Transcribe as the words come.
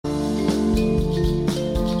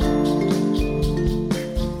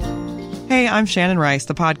Hey, I'm Shannon Rice,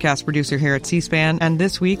 the podcast producer here at C-SPAN, and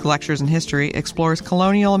this week, Lectures in History explores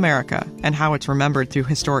colonial America and how it's remembered through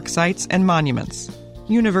historic sites and monuments.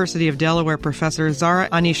 University of Delaware professor Zahra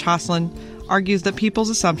Anish Haslan argues that people's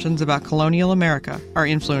assumptions about colonial America are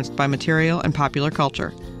influenced by material and popular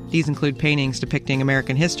culture. These include paintings depicting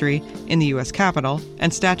American history in the U.S. Capitol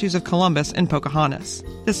and statues of Columbus and Pocahontas.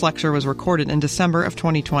 This lecture was recorded in December of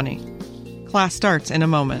 2020. Class starts in a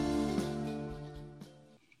moment.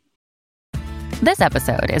 This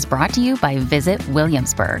episode is brought to you by Visit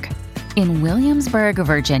Williamsburg. In Williamsburg,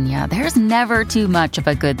 Virginia, there's never too much of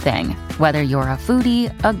a good thing. Whether you're a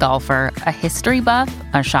foodie, a golfer, a history buff,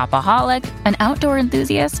 a shopaholic, an outdoor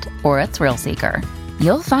enthusiast, or a thrill seeker,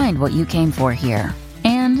 you'll find what you came for here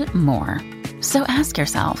and more. So ask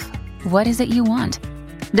yourself, what is it you want?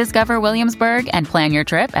 Discover Williamsburg and plan your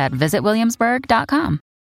trip at visitwilliamsburg.com.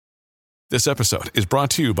 This episode is brought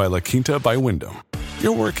to you by La Quinta by Wyndham.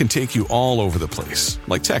 Your work can take you all over the place,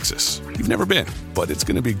 like Texas. You've never been, but it's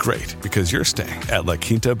going to be great because you're staying at La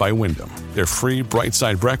Quinta by Wyndham. Their free Bright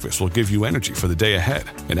Side breakfast will give you energy for the day ahead.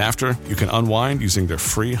 And after, you can unwind using their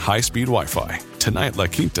free high-speed Wi-Fi. Tonight, La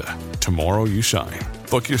Quinta. Tomorrow, you shine.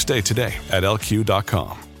 Book your stay today at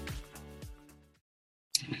lq.com.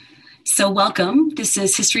 So welcome. This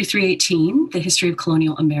is History 318, the history of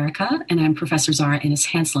colonial America, and I'm Professor Zahra Anish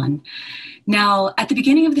Haslan. Now, at the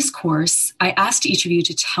beginning of this course, I asked each of you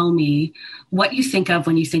to tell me what you think of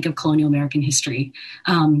when you think of colonial American history.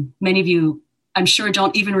 Many of you, I'm sure,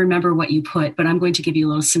 don't even remember what you put, but I'm going to give you a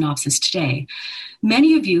little synopsis today.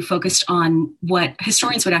 Many of you focused on what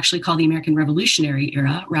historians would actually call the American Revolutionary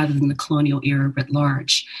era rather than the colonial era writ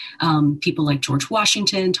large. People like George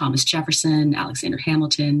Washington, Thomas Jefferson, Alexander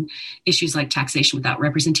Hamilton, issues like taxation without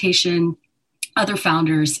representation, other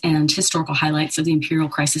founders, and historical highlights of the imperial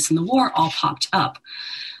crisis and the war all popped up.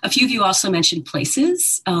 A few of you also mentioned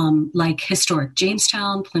places like historic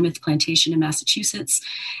Jamestown, Plymouth Plantation in Massachusetts,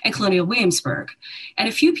 and colonial Williamsburg. And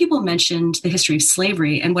a few people mentioned the history of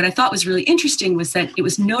slavery. And what I thought was really interesting was that it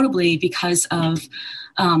was notably because of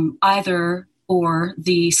either or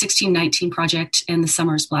the 1619 Project and the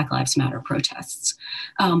Summer's Black Lives Matter protests.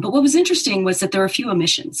 But what was interesting was that there were a few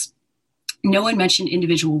omissions. No one mentioned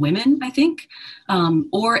individual women, I think,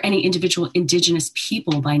 or any individual indigenous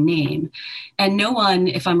people by name. And no one,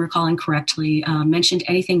 if I'm recalling correctly, mentioned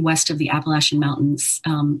anything west of the Appalachian Mountains,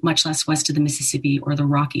 much less west of the Mississippi or the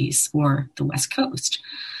Rockies or the West Coast.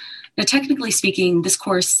 Now, technically speaking, this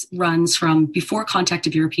course runs from before contact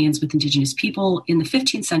of Europeans with indigenous people in the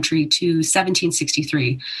 15th century to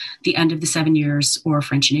 1763, the end of the 7 Years or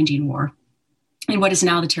French and Indian War, in what is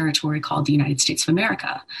now the territory called the United States of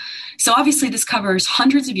America. So obviously this covers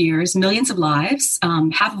hundreds of years, millions of lives,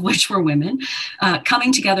 half of which were women,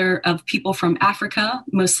 coming together of people from Africa,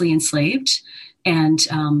 mostly enslaved and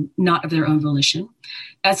not of their own volition,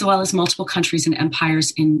 as well as multiple countries and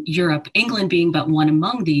empires in Europe, England being but one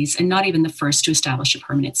among these, and not even the first to establish a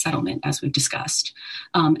permanent settlement, as we've discussed,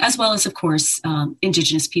 as well as, of course,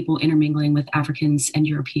 indigenous people intermingling with Africans and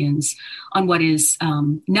Europeans on what is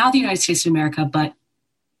now the United States of America, but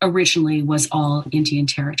originally was all Indian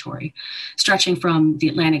territory, stretching from the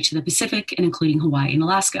Atlantic to the Pacific and including Hawaii and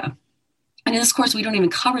Alaska. And in this course, we don't even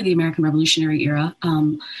cover the American Revolutionary era.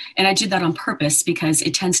 And I did that on purpose because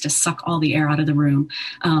it tends to suck all the air out of the room.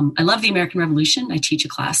 I love the American Revolution. I teach a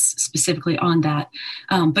class specifically on that.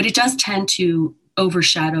 But it does tend to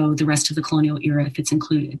overshadow the rest of the colonial era if it's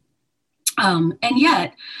included. And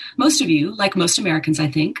yet, most of you, like most Americans, I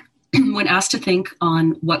think, when asked to think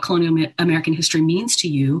on what colonial American history means to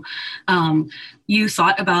you, you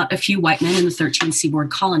thought about a few white men in the 13 seaboard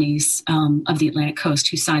colonies of the Atlantic coast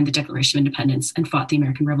who signed the Declaration of Independence and fought the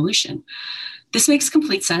American Revolution. This makes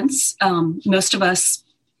complete sense. Most of us,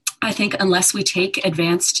 I think, unless we take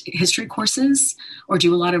advanced history courses or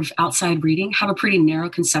do a lot of outside reading, have a pretty narrow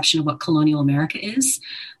conception of what colonial America is.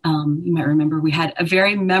 You might remember we had a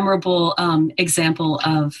very memorable example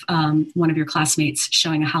of one of your classmates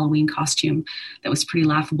showing a Halloween costume that was pretty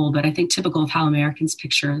laughable, but I think typical of how Americans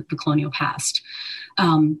picture the colonial past.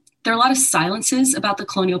 There are a lot of silences about the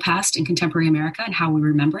colonial past in contemporary America and how we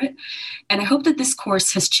remember it. And I hope that this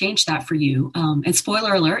course has changed that for you. And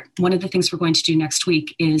spoiler alert, one of the things we're going to do next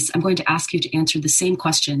week is I'm going to ask you to answer the same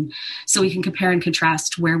question so we can compare and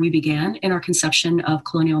contrast where we began in our conception of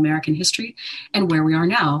colonial American history and where we are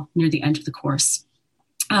now near the end of the course.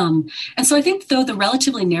 And so I think, though, the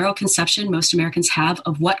relatively narrow conception most Americans have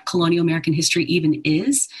of what colonial American history even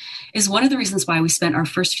is one of the reasons why we spent our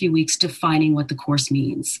first few weeks defining what the course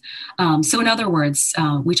means. So in other words,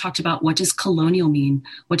 we talked about what does colonial mean,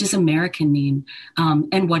 what does American mean,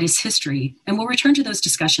 and what is history. And we'll return to those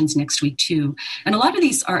discussions next week, too. And a lot of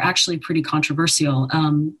these are actually pretty controversial,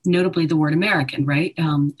 notably the word American, right?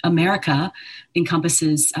 America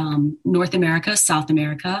encompasses North America, South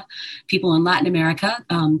America. People in Latin America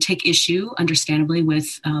take issue, understandably,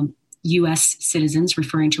 with U.S. citizens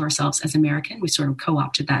referring to ourselves as American. We sort of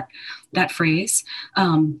co-opted that phrase.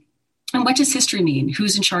 And what does history mean?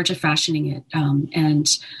 Who's in charge of fashioning it? And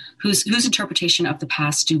whose interpretation of the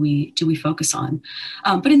past do we focus on?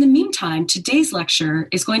 But in the meantime, today's lecture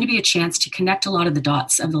is going to be a chance to connect a lot of the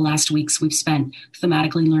dots of the last weeks we've spent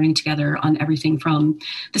thematically learning together on everything from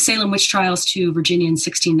the Salem witch trials to Virginia in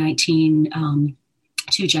 1619,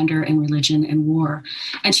 to gender and religion and war,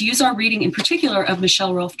 and to use our reading in particular of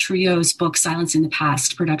Michelle Rolfe Trouillot's book, Silence in the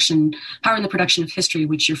Past, Power in the Production of History,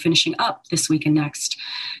 which you're finishing up this week and next,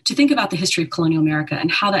 to think about the history of colonial America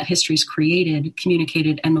and how that history is created,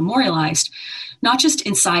 communicated, and memorialized, not just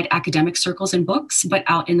inside academic circles and books, but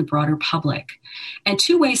out in the broader public. And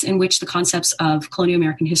two ways in which the concepts of colonial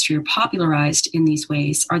American history are popularized in these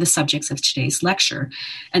ways are the subjects of today's lecture,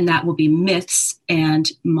 and that will be myths and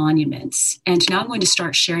monuments. And now I'm going to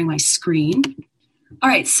start sharing my screen. All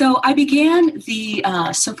right, so I began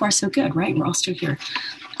so far so good, right? We're all still here.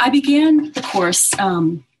 I began the course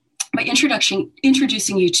by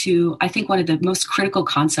introducing you to, I think, one of the most critical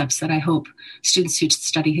concepts that I hope students who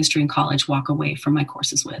study history in college walk away from my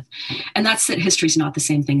courses with. And that's that history is not the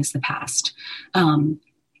same thing as the past.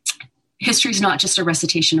 History is not just a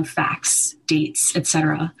recitation of facts, dates,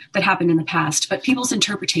 etc., that happened in the past, but people's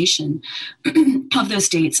interpretation of those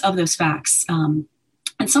dates, of those facts.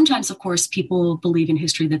 And sometimes, of course, people believe in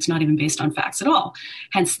history that's not even based on facts at all,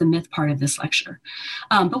 hence the myth part of this lecture.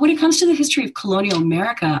 But when it comes to the history of colonial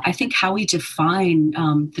America, I think how we define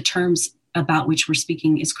the terms about which we're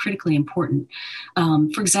speaking is critically important.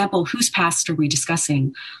 For example, whose past are we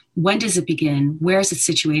discussing? When does it begin? Where is it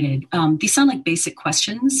situated? These sound like basic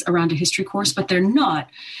questions around a history course, but they're not.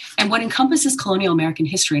 And what encompasses colonial American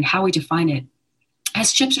history and how we define it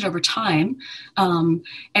has shifted over time,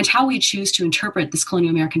 and how we choose to interpret this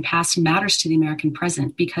colonial American past matters to the American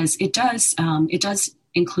present, because it does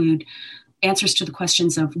include answers to the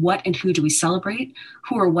questions of what and who do we celebrate,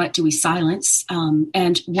 who or what do we silence,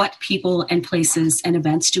 and what people and places and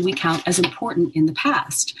events do we count as important in the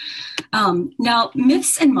past. Now,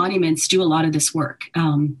 myths and monuments do a lot of this work.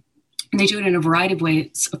 And they do it in a variety of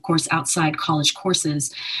ways, of course, outside college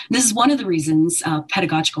courses. And this is one of the reasons,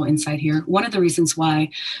 pedagogical insight here, one of the reasons why,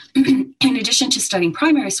 in addition to studying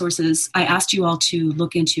primary sources, I asked you all to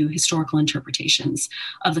look into historical interpretations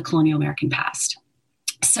of the colonial American past.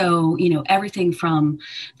 So, everything from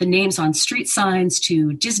the names on street signs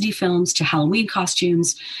to Disney films to Halloween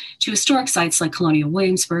costumes to historic sites like Colonial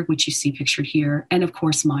Williamsburg, which you see pictured here, and of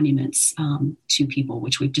course, monuments to people,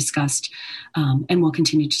 which we've discussed and will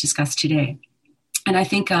continue to discuss today. And I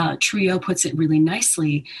think Trouillot puts it really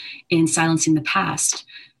nicely in Silencing the Past.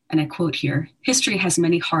 And I quote here, "History has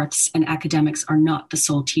many hearths and academics are not the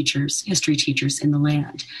sole history teachers in the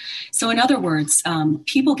land." So in other words,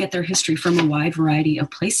 people get their history from a wide variety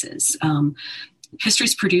of places. History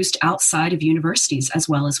is produced outside of universities as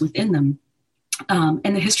well as within them. And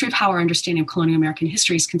the history of how our understanding of colonial American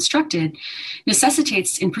history is constructed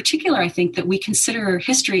necessitates, in particular, I think, that we consider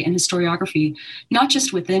history and historiography not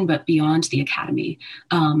just within but beyond the academy.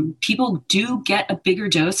 People do get a bigger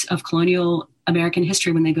dose of colonial American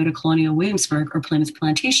history when they go to Colonial Williamsburg or Plymouth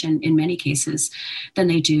Plantation, in many cases, than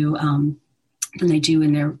they do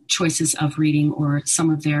in their choices of reading or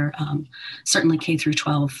some of their certainly K through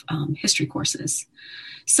 12 history courses.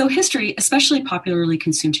 So history, especially popularly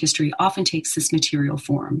consumed history, often takes this material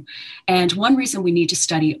form. And one reason we need to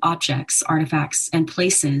study objects, artifacts, and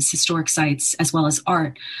places, historic sites, as well as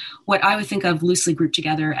art, what I would think of loosely grouped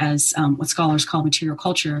together as what scholars call material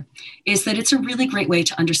culture, is that it's a really great way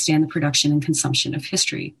to understand the production and consumption of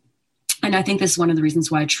history. And I think this is one of the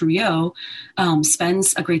reasons why Trouillot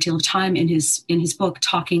spends a great deal of time in his book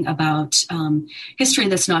talking about history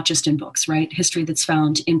that's not just in books, right? History that's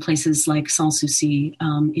found in places like Sans Souci,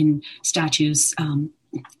 in statues,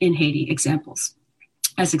 in Haiti,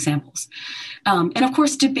 as examples. And of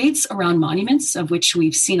course, debates around monuments, of which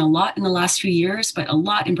we've seen a lot in the last few years, but a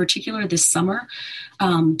lot in particular this summer.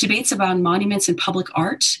 Debates about monuments and public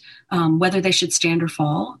art, whether they should stand or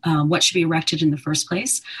fall, what should be erected in the first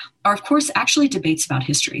place, are of course actually debates about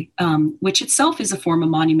history, which itself is a form of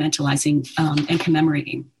monumentalizing and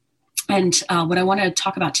commemorating. And what I want to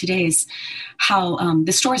talk about today is how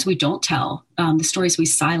the stories we don't tell, the stories we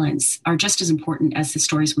silence, are just as important as the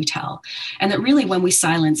stories we tell. And that really, when we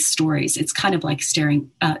silence stories, it's kind of like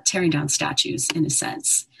tearing down statues in a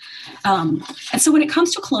sense. And so when it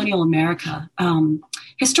comes to colonial America,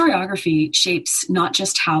 historiography shapes not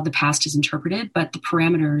just how the past is interpreted, but the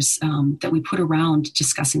parameters that we put around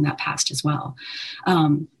discussing that past as well.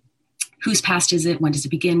 Whose past is it? When does it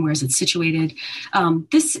begin? Where is it situated?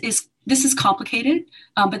 This is complicated,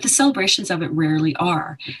 but the celebrations of it rarely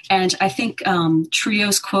are. And I think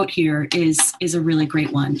Trio's quote here is a really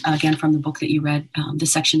great one, again, from the book that you read, the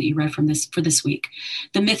section that you read for this week.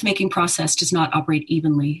 The myth-making process does not operate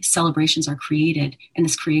evenly. Celebrations are created, and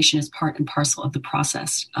this creation is part and parcel of the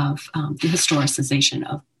process of the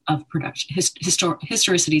historicization of production,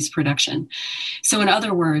 historicity's production. So in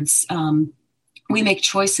other words, we make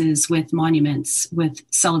choices with monuments, with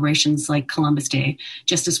celebrations like Columbus Day,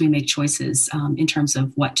 just as we make choices in terms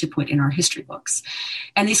of what to put in our history books.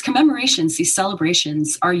 And these commemorations, these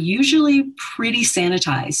celebrations, are usually pretty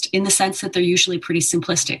sanitized in the sense that they're usually pretty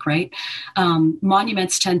simplistic, right?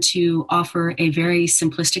 Monuments tend to offer a very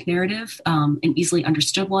simplistic narrative, an easily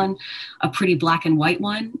understood one, a pretty black and white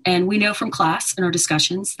one. And we know from class in our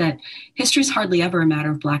discussions that history is hardly ever a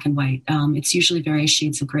matter of black and white. It's usually various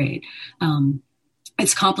shades of gray.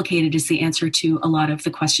 It's complicated is the answer to a lot of the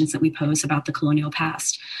questions that we pose about the colonial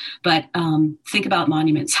past. But think about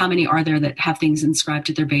monuments. How many are there that have things inscribed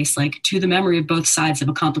at their base, like to the memory of both sides of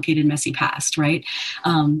a complicated, messy past, right?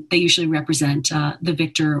 They usually represent the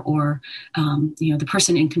victor or the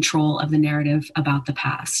person in control of the narrative about the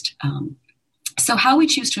past. So how we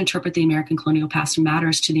choose to interpret the American colonial past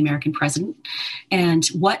matters to the American present, and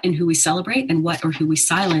what and who we celebrate and what or who we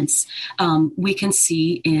silence, we can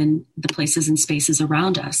see in the places and spaces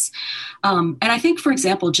around us. And I think, for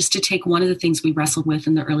example, just to take one of the things we wrestled with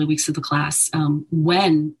in the early weeks of the class,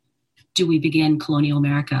 when do we begin colonial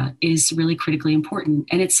America is really critically important.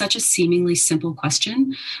 And it's such a seemingly simple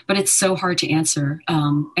question, but it's so hard to answer.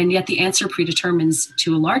 And yet the answer predetermines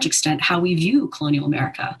to a large extent how we view colonial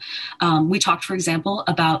America. We talked, for example,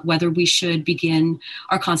 about whether we should begin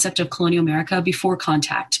our concept of colonial America before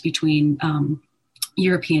contact between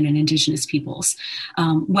European and indigenous peoples,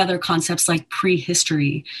 whether concepts like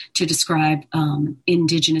prehistory to describe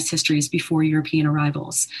indigenous histories before European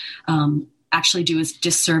arrivals actually do a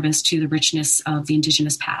disservice to the richness of the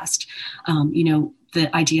indigenous past.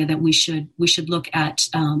 The idea that we should look at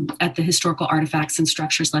the historical artifacts and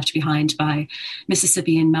structures left behind by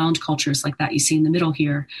Mississippian mound cultures like that you see in the middle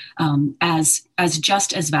here, as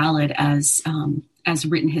just as valid as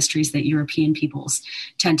written histories that European peoples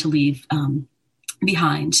tend to leave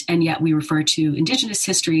behind. And yet we refer to indigenous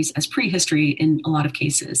histories as prehistory in a lot of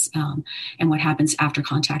cases. And what happens after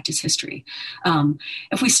contact is history.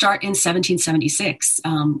 If we start in 1776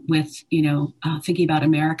 with, thinking about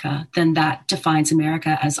America, then that defines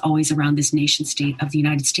America as always around this nation state of the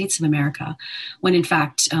United States of America, when in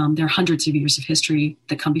fact, there are hundreds of years of history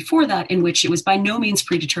that come before that in which it was by no means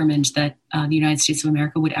predetermined that the United States of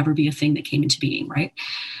America would ever be a thing that came into being, right?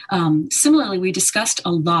 Similarly, we discussed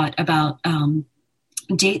a lot about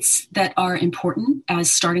dates that are important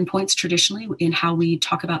as starting points traditionally in how we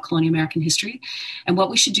talk about colonial American history and what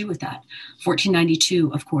we should do with that.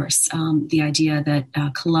 1492, of course, the idea that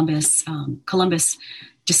Columbus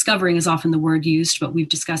discovering is often the word used, but we've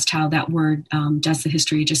discussed how that word does the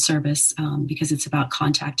history a disservice because it's about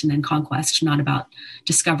contact and then conquest, not about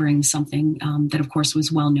discovering something that, of course,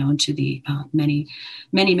 was well known to the many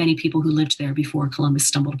people who lived there before Columbus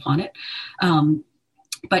stumbled upon it.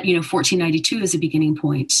 But, 1492 is a beginning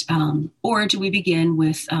point. Or do we begin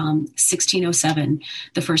with 1607,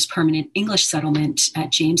 the first permanent English settlement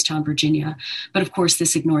at Jamestown, Virginia? But of course,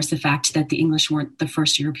 this ignores the fact that the English weren't the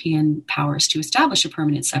first European powers to establish a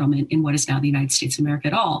permanent settlement in what is now the United States of America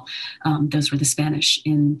at all. Those were the Spanish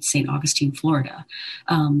in St. Augustine, Florida.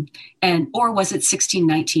 Or was it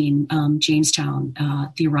 1619, Jamestown,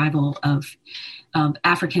 the arrival of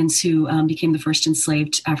Africans who became the first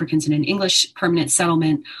enslaved Africans in an English permanent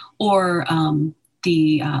settlement, or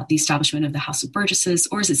the establishment of the House of Burgesses,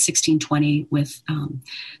 or is it 1620 with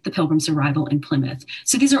the Pilgrims' arrival in Plymouth?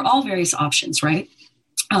 So these are all various options, right?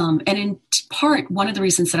 And in part, one of the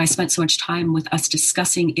reasons that I spent so much time with us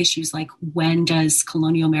discussing issues like when does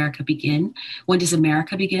colonial America begin, when does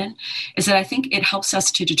America begin, is that I think it helps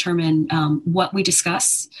us to determine what we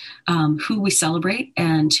discuss, who we celebrate,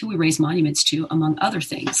 and who we raise monuments to, among other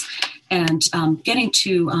things. And getting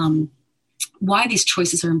to why these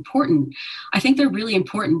choices are important. I think they're really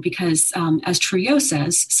important because, as Trujillo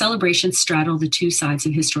says, celebrations straddle the two sides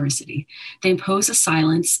of historicity. They impose a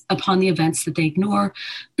silence upon the events that they ignore,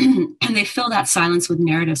 and they fill that silence with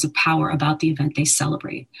narratives of power about the event they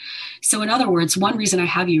celebrate. So in other words, one reason I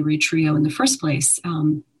have you read Trujillo in the first place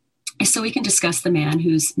is so we can discuss the man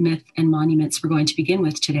whose myth and monuments we're going to begin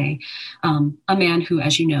with today, a man who,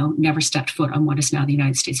 as you know, never stepped foot on what is now the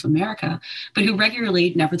United States of America, but who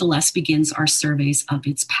regularly, nevertheless, begins our surveys of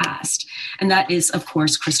its past. And that is, of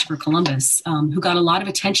course, Christopher Columbus, who got a lot of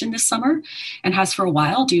attention this summer and has for a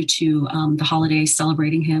while due to the holiday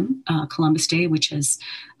celebrating him, Columbus Day, which has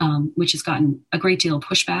gotten a great deal of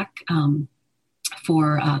pushback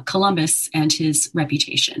for Columbus and his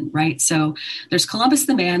reputation, right? So there's Columbus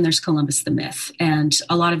the man, there's Columbus the myth. And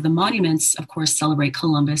a lot of the monuments, of course, celebrate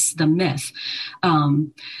Columbus the myth.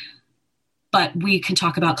 But we can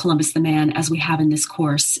talk about Columbus the man as we have in this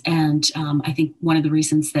course. And I think one of the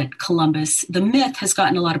reasons that Columbus the myth has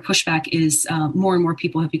gotten a lot of pushback is more and more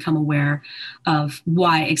people have become aware of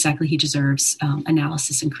why exactly he deserves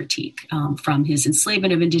analysis and critique, from his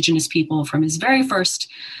enslavement of indigenous people, from his very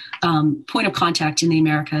first point of contact in the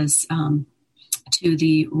Americas, to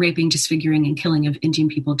the raping, disfiguring, and killing of Indian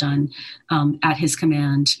people done at his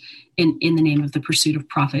command in the name of the pursuit of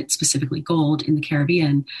profit, specifically gold in the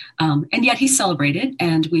Caribbean. And yet he's celebrated,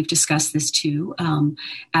 and we've discussed this too,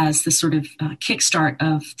 as the sort of kickstart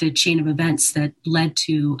of the chain of events that led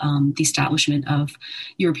to the establishment of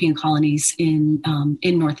European colonies in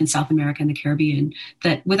North and South America and the Caribbean,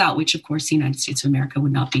 that without which, of course, the United States of America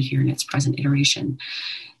would not be here in its present iteration.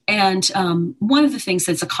 And one of the things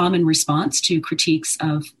that's a common response to critiques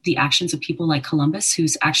of the actions of people like Columbus,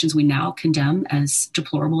 whose actions we now condemn as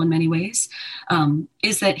deplorable in many ways,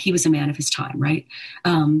 is that he was a man of his time, right?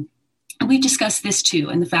 And we've discussed this too,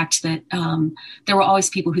 and the fact that there were always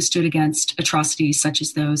people who stood against atrocities such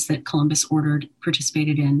as those that Columbus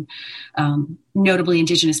participated in, notably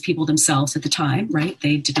indigenous people themselves at the time, right?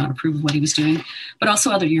 They did not approve of what he was doing, but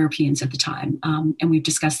also other Europeans at the time. And we've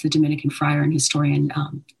discussed the Dominican friar and historian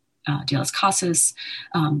de las Casas,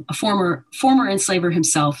 a former enslaver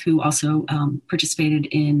himself, who also participated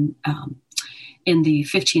in the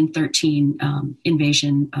 1513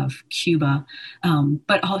 invasion of Cuba,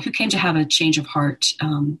 but who came to have a change of heart,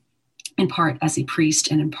 in part as a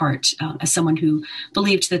priest and in part as someone who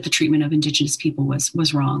believed that the treatment of indigenous people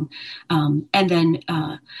was wrong. And then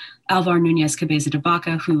Alvar Núñez Cabeza de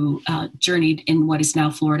Vaca, who journeyed in what is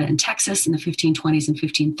now Florida and Texas in the 1520s and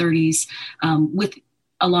 1530s,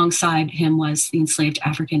 alongside him was the enslaved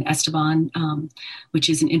African Esteban, which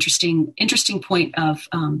is an interesting point of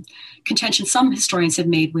contention some historians have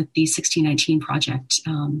made with the 1619 project,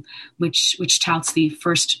 which touts the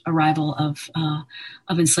first arrival of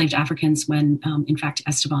enslaved Africans when, in fact,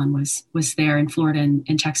 Esteban was there in Florida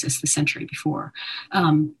and Texas the century before.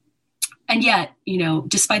 And yet,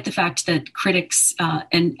 despite the fact that critics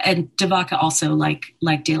and de Vaca also, like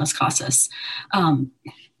de las Casas,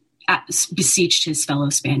 beseeched his fellow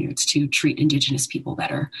Spaniards to treat indigenous people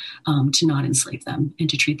better, to not enslave them, and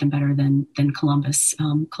to treat them better than Columbus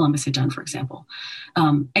had done, for example.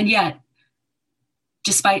 And yet,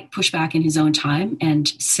 despite pushback in his own time and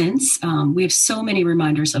since, we have so many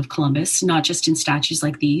reminders of Columbus, not just in statues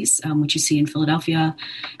like these, which you see in Philadelphia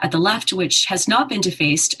at the left, which has not been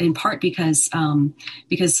defaced in part because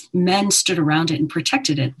men stood around it and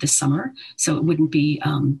protected it this summer, so it wouldn't be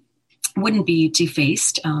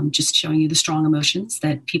defaced, just showing you the strong emotions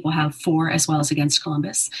that people have for as well as against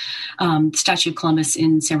Columbus. The statue of Columbus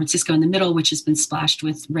in San Francisco in the middle, which has been splashed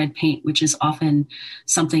with red paint, which is often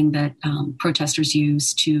something that protesters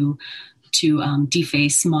use to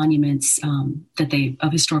deface monuments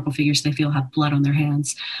of historical figures they feel have blood on their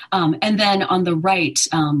hands. And then on the right,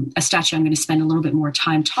 a statue I'm going to spend a little bit more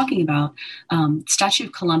time talking about, statue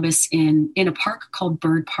of Columbus in a park called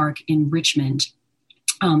Bird Park in Richmond.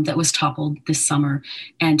 That was toppled this summer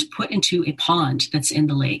and put into a pond that's in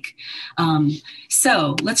the lake.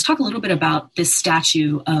 So let's talk a little bit about this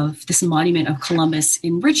statue of this monument of Columbus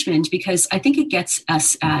in Richmond, because I think it gets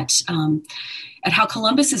us at how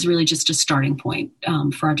Columbus is really just a starting point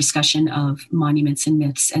for our discussion of monuments and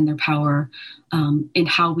myths and their power in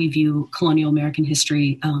how we view colonial American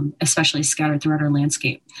history, especially scattered throughout our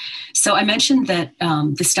landscape. So I mentioned that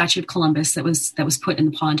the statue of Columbus that was put in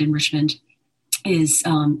the pond in Richmond is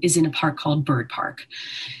in a park called Bird Park.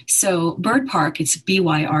 So Bird Park, it's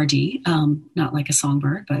BYRD, not like a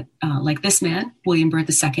songbird, but like this man, William Byrd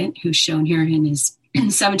II, who's shown here in his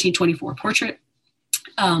 1724 portrait.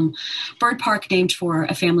 Bird Park, named for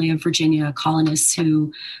a family of Virginia colonists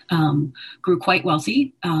who grew quite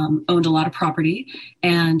wealthy, owned a lot of property.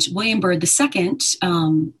 And William Byrd II,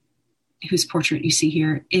 whose portrait you see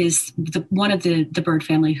here, is one of the Byrd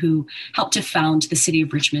family who helped to found the city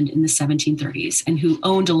of Richmond in the 1730s and who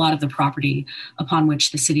owned a lot of the property upon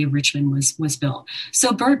which the city of Richmond was built.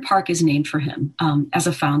 So Bird Park is named for him as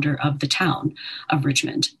a founder of the town of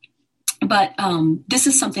Richmond. But this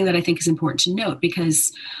is something that I think is important to note,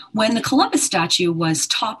 because when the Columbus statue was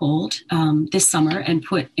toppled this summer and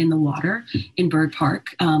put in the water in Bird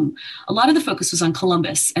Park, a lot of the focus was on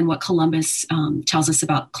Columbus and what Columbus tells us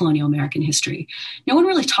about colonial American history. No one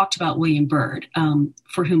really talked about William Byrd,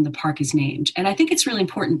 for whom the park is named. And I think it's really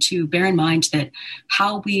important to bear in mind that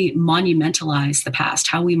how we monumentalize the past,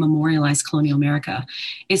 how we memorialize colonial America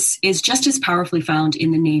is just as powerfully found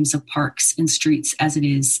in the names of parks and streets as it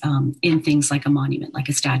is in things like a monument, like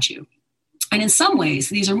a statue. And in some ways,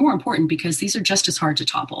 these are more important because these are just as hard to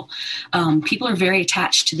topple. People are very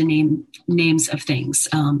attached to the names of things.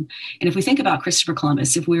 And if we think about Christopher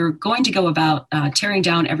Columbus, if we were going to go about tearing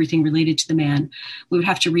down everything related to the man, we would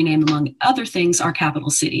have to rename, among other things, our capital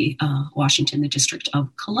city, Washington, the District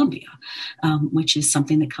of Columbia, which is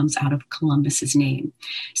something that comes out of Columbus's name.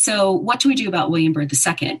 So what do we do about William Byrd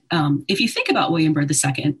II? If you think about William Byrd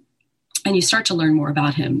II, and you start to learn more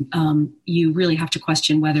about him, you really have to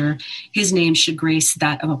question whether his name should grace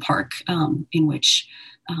that of a park in which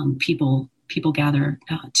people gather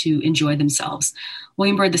to enjoy themselves.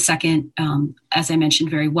 William Byrd II, as I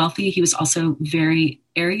mentioned, very wealthy. He was also very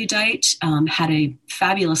erudite, had a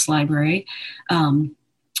fabulous library,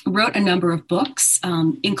 wrote a number of books,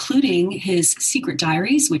 including his secret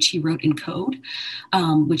diaries, which he wrote in code,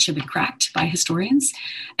 which have been cracked by historians.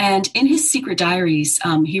 And in his secret diaries,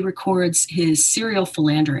 he records his serial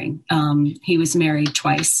philandering. He was married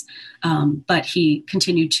twice, but he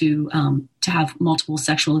continued to have multiple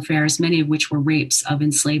sexual affairs, many of which were rapes of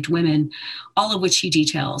enslaved women, all of which he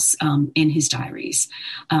details in his diaries.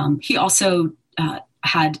 He also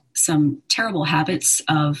had some terrible habits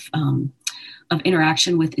of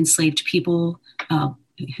interaction with enslaved people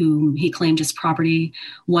whom he claimed as property.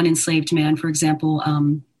 One enslaved man, for example,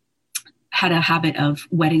 had a habit of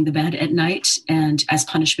wetting the bed at night. And as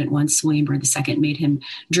punishment, once William Byrd II made him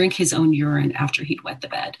drink his own urine after he'd wet the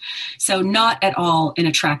bed. So not at all an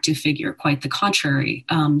attractive figure, quite the contrary,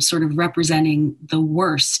 sort of representing the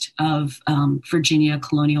worst of Virginia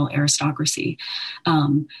colonial aristocracy.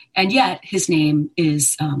 And yet his name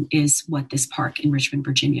is what this park in Richmond,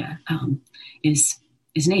 Virginia, is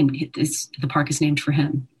named. The park is named for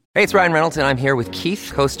him. Hey, it's Ryan Reynolds, and I'm here with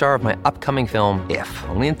Keith, co-star of my upcoming film, If,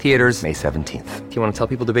 only in theaters May 17th. Do you want to tell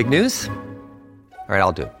people the big news? All right,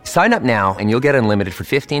 I'll do it. Sign up now and you'll get unlimited for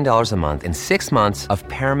 $15 a month and 6 months of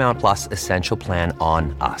Paramount Plus Essential Plan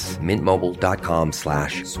on us.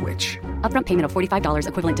 MintMobile.com/switch. Upfront payment of $45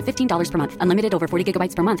 equivalent to $15 per month. Unlimited over 40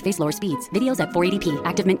 gigabytes per month. Face lower speeds. Videos at 480p.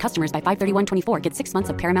 Active Mint customers by 531.24 get 6 months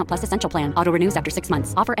of Paramount Plus Essential Plan. Auto renews after 6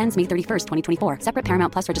 months. Offer ends May 31st, 2024. Separate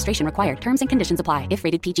Paramount Plus registration required. Terms and conditions apply if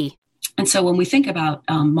rated PG. And so when we think about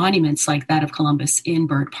monuments like that of Columbus in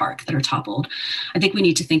Bird Park that are toppled, I think we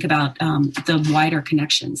need to think about the wider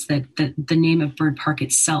connections that the name of Bird Park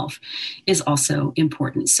itself is also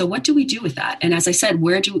important. So what do we do with that? And as I said,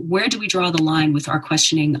 where do we draw the line with our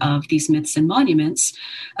questioning of these myths and monuments?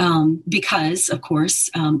 Because, of course,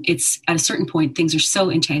 it's at a certain point, things are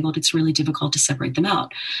so entangled, it's really difficult to separate them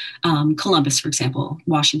out. Columbus, for example,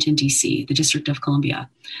 Washington, D.C., the District of Columbia.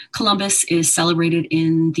 Columbus is celebrated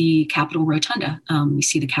in the Capitol Rotunda. You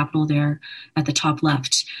see the Capitol there at the top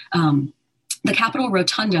left. The Capitol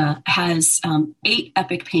Rotunda has 8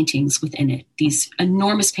 epic paintings within it, these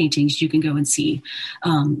enormous paintings you can go and see,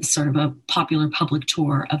 sort of a popular public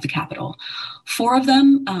tour of the Capitol. 4 of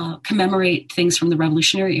them commemorate things from the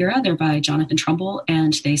Revolutionary era. They're by Jonathan Trumbull,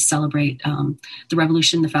 and they celebrate the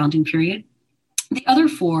Revolution, the founding period. The other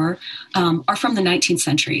 4 are from the 19th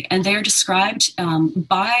century, and they are described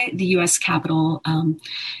by the U.S. Capitol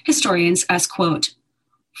historians as, quote,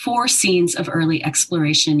 4 scenes of early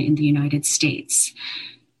exploration in the United States.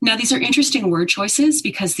 Now, these are interesting word choices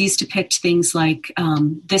because these depict things like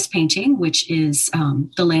this painting, which is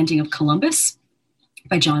The Landing of Columbus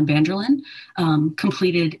by John Vanderlyn,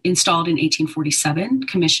 installed in 1847,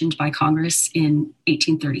 commissioned by Congress in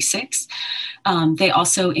 1836. They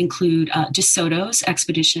also include De Soto's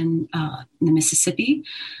expedition in the Mississippi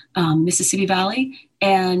Valley,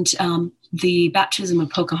 and the baptism of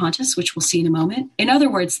Pocahontas, which we'll see in a moment. In other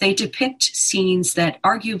words, they depict scenes that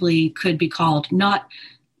arguably could be called not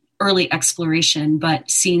early exploration, but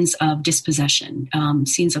scenes of dispossession,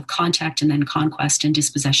 scenes of contact and then conquest and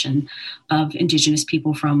dispossession of indigenous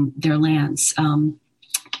people from their lands.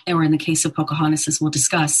 Or in the case of Pocahontas, as we'll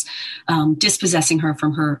discuss, dispossessing her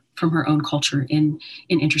from her own culture in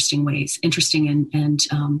interesting ways, and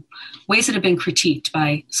ways that have been critiqued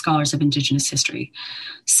by scholars of Indigenous history.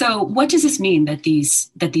 So, what does this mean that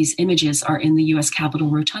these images are in the U.S. Capitol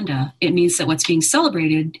Rotunda? It means that what's being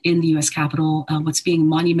celebrated in the U.S. Capitol, what's being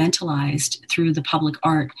monumentalized through the public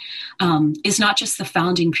art, is not just the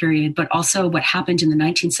founding period, but also what happened in the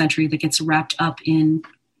 19th century that gets wrapped up in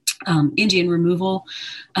Indian removal,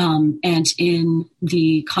 and in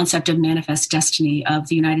the concept of manifest destiny of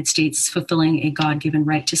the United States fulfilling a God-given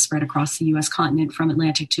right to spread across the U.S. continent from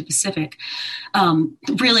Atlantic to Pacific,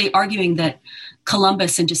 really arguing that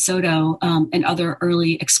Columbus and DeSoto and other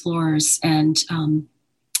early explorers and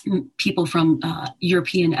people from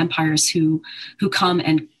European empires who come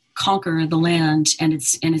and conquer the land and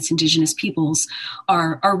its indigenous peoples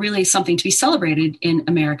are really something to be celebrated in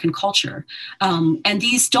American culture. And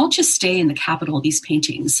these don't just stay in the Capitol, these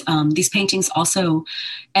paintings. These paintings also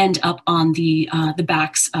end up on the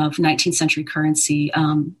backs of 19th century currency.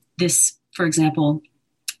 This, for example,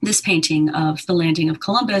 this painting of the landing of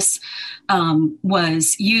Columbus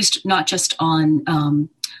was used not just on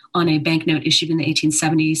a banknote issued in the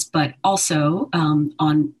 1870s, but also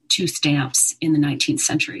on 2 stamps in the 19th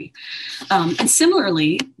century. And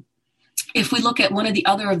similarly, if we look at one of the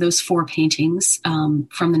other of those 4 paintings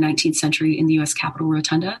from the 19th century in the U.S. Capitol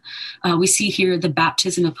Rotunda, we see here The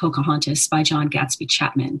Baptism of Pocahontas by John Gadsby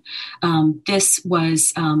Chapman. This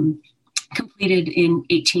was completed in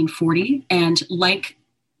 1840, and like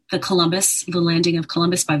the landing of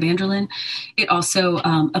Columbus by Vanderlyn, it also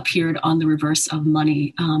appeared on the reverse of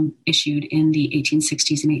money issued in the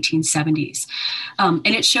 1860s and 1870s. And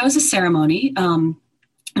it shows a ceremony in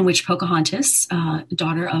which Pocahontas,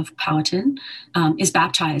 daughter of Powhatan, is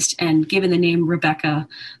baptized and given the name Rebecca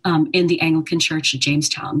in the Anglican Church at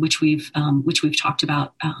Jamestown, which we've talked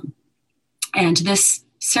about. And this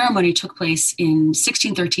ceremony took place in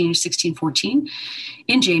 1613 or 1614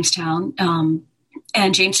 in Jamestown.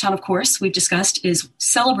 And Jamestown, of course, we've discussed, is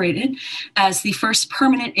celebrated as the first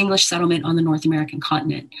permanent English settlement on the North American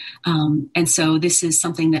continent. And so this is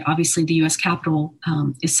something that obviously the U.S. Capitol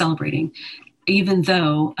is celebrating, even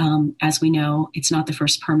though, as we know, it's not the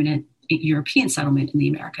first permanent European settlement in the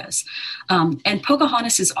Americas. And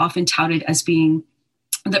Pocahontas is often touted as being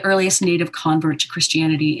the earliest native convert to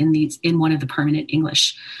Christianity in one of the permanent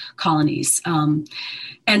English colonies.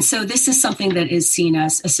 And so this is something that is seen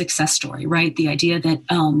as a success story, right? The idea that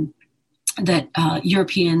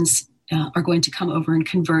Europeans are going to come over and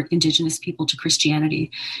convert indigenous people to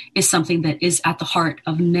Christianity is something that is at the heart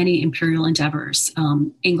of many imperial endeavors,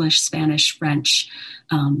 English, Spanish, French,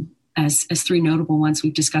 as 3 notable ones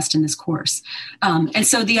we've discussed in this course. And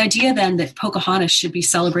so the idea then that Pocahontas should be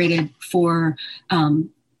celebrated for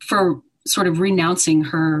sort of renouncing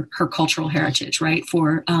her cultural heritage, right?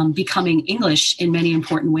 For becoming English in many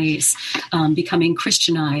important ways, becoming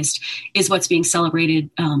Christianized, is what's being celebrated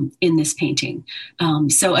in this painting.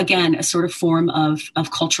 So again, a sort of form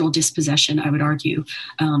of cultural dispossession, I would argue,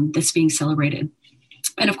 that's being celebrated.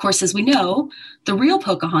 And of course, as we know, the real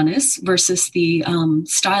Pocahontas versus the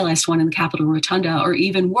stylized one in the Capitol Rotunda, or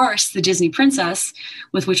even worse, the Disney princess,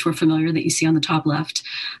 with which we're familiar, that you see on the top left,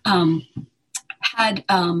 had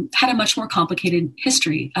a much more complicated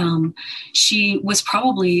history. She was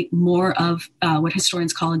probably more of what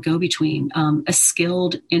historians call a go-between, a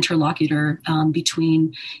skilled interlocutor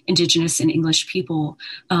between Indigenous and English people,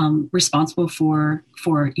 responsible for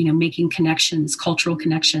making connections, cultural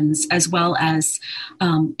connections, as well as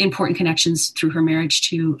important connections through her marriage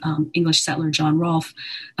to English settler John Rolfe,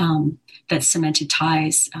 that cemented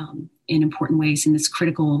ties in important ways in this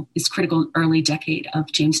critical early decade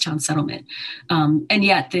of Jamestown settlement. And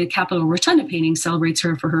yet the Capitol Rotunda painting celebrates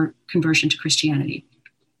her for her conversion to Christianity.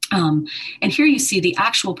 And here you see the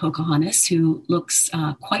actual Pocahontas, who looks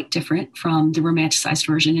quite different from the romanticized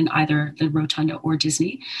version in either the Rotunda or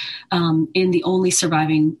Disney, in the only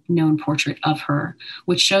surviving known portrait of her,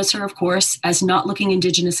 which shows her, of course, as not looking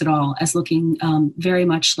indigenous at all, as looking very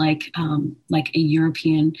much like a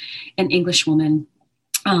European and English woman,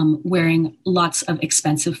 wearing lots of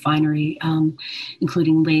expensive finery,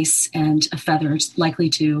 including lace and feathers, likely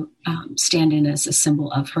to stand in as a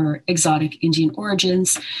symbol of her exotic Indian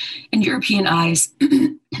origins. In European eyes,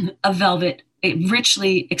 a velvet, a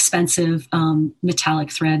richly expensive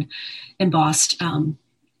metallic thread embossed,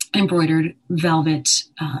 embroidered velvet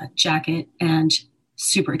jacket and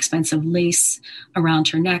super expensive lace around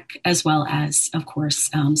her neck, as well as, of course,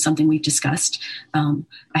 something we've discussed,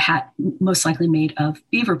 a hat most likely made of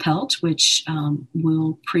beaver pelt, which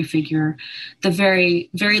will prefigure the very,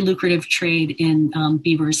 very lucrative trade in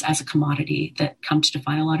beavers as a commodity that come to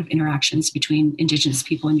define a lot of interactions between Indigenous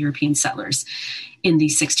people and European settlers in the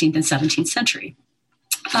 16th and 17th century.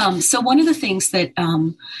 So one of the things that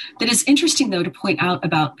is interesting, though, to point out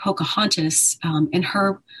about Pocahontas and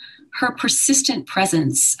her persistent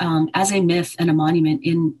presence as a myth and a monument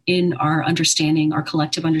in our understanding, our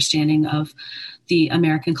collective understanding of the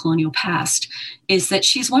American colonial past, is that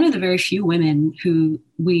she's one of the very few women who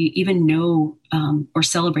we even know or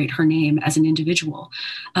celebrate her name as an individual.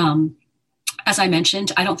 As I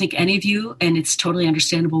mentioned, I don't think any of you, and it's totally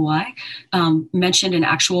understandable why, mentioned an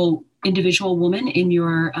actual individual woman in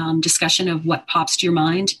your discussion of what pops to your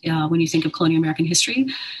mind when you think of colonial American history,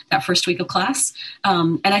 that first week of class.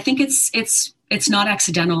 And I think it's not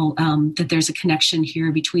accidental that there's a connection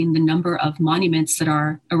here between the number of monuments that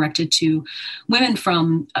are erected to women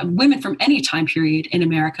from any time period in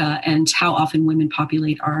America and how often women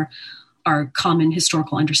populate our common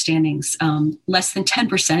historical understandings. Less than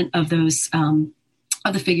 10% of those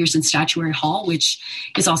of the figures in Statuary Hall, which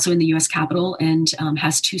is also in the U.S. Capitol and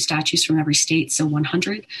has 2 statues from every state, so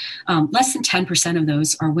 100. Less than 10% of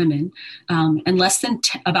those are women, and less than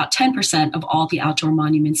about 10% of all the outdoor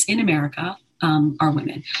monuments in America are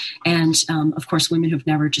women. And of course, women have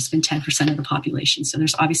never just been 10% of the population. So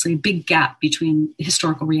there's obviously a big gap between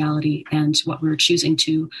historical reality and what we're choosing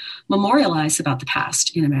to memorialize about the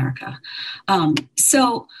past in America.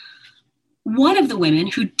 So one of the women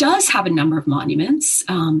who does have a number of monuments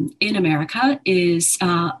in America is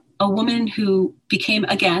a woman who became,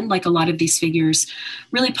 again, like a lot of these figures,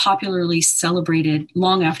 really popularly celebrated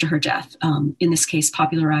long after her death, in this case,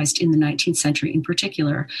 popularized in the 19th century in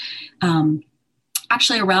particular.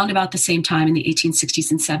 Actually, around about the same time in the 1860s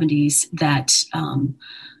and 70s, that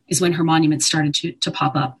is when her monument started to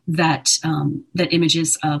pop up, that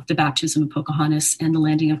images of the baptism of Pocahontas and the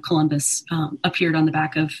landing of Columbus appeared on the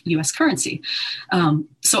back of U.S. currency.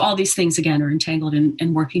 So all these things, again, are entangled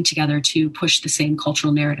and working together to push the same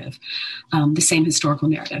cultural narrative, the same historical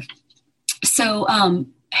narrative. So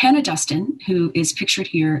Hannah Duston, who is pictured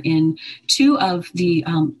here in 2 of the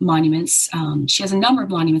monuments. She has a number of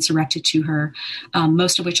monuments erected to her,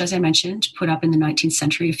 most of which, as I mentioned, put up in the 19th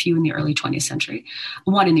century, a few in the early 20th century,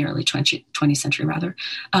 one in the early 20th century, rather.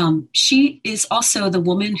 She is also the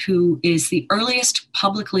woman who is the earliest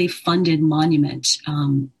publicly funded monument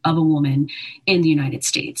of a woman in the United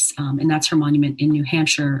States. And that's her monument in New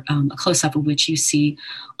Hampshire, a close-up of which you see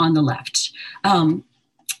on the left.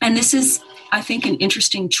 And this is, I think, an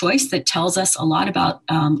interesting choice that tells us a lot about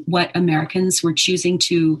what Americans were choosing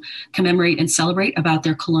to commemorate and celebrate about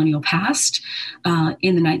their colonial past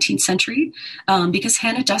in the 19th century, because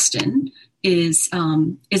Hannah Duston is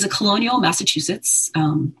a colonial Massachusetts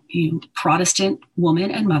Protestant woman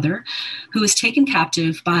and mother who was taken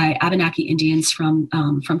captive by Abenaki Indians from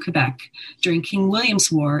Quebec during King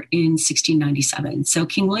William's War in 1697. So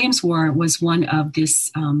King William's War was one of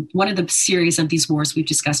the series of these wars we've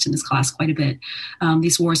discussed in this class quite a bit.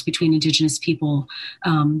 These wars between Indigenous people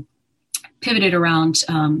pivoted around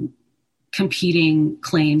competing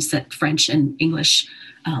claims that French and English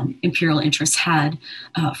imperial interests had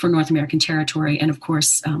for North American territory, and of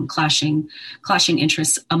course clashing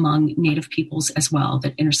interests among Native peoples as well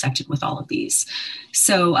that intersected with all of these.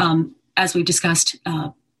 So as we've discussed,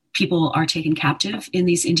 people are taken captive in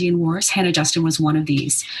these Indian wars. Hannah Duston was one of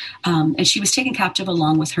these, and she was taken captive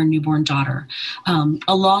along with her newborn daughter.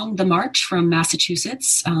 Along the march from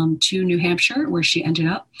Massachusetts to New Hampshire, where she ended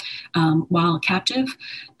up while captive,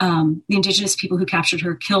 the Indigenous people who captured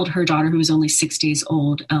her killed her daughter, who was only 6 days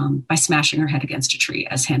old, by smashing her head against a tree,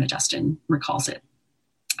 as Hannah Duston recalls it.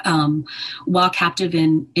 While captive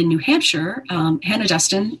in New Hampshire, Hannah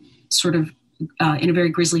Duston sort of in a very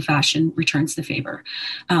grisly fashion, returns the favor.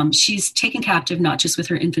 She's taken captive not just with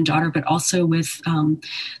her infant daughter, but also with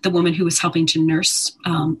the woman who was helping to nurse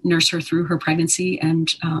her through her pregnancy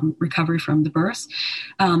and recovery from the birth.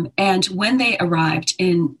 And when they arrived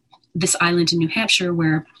in this island in New Hampshire,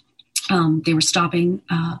 where they were stopping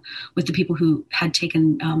with the people who had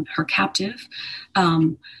taken her captive,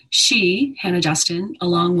 she, Hannah Duston,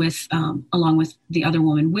 along with the other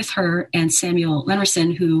woman with her, and Samuel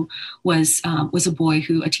Lenerson, who was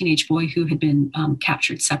a teenage boy who had been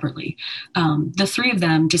captured separately. The 3 of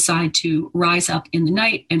them decide to rise up in the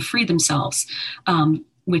night and free themselves,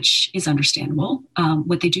 which is understandable.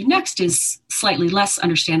 What they do next is slightly less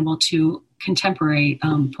understandable to contemporary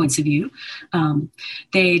points of view.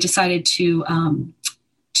 They decided to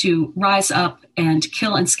to rise up and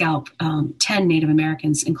kill and scalp 10 Native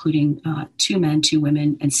Americans, including 2 men, 2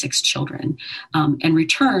 women, and 6 children, and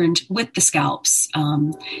returned with the scalps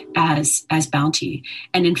as bounty.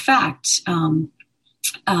 And in fact,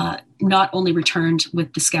 not only returned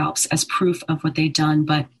with the scalps as proof of what they'd done,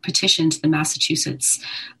 but petitioned the Massachusetts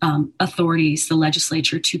authorities, the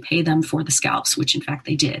legislature, to pay them for the scalps, which in fact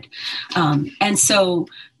they did. And so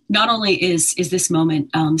not only is this moment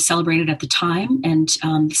celebrated at the time, and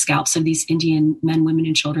the scalps of these Indian men, women,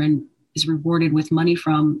 and children is rewarded with money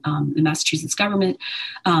from the Massachusetts government,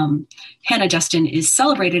 Hannah Duston is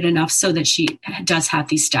celebrated enough so that she does have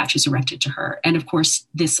these statues erected to her. And of course,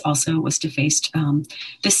 this also was defaced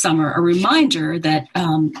this summer, a reminder that,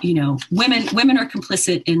 women are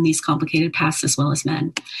complicit in these complicated pasts as well as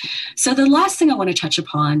men. So the last thing I want to touch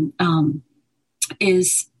upon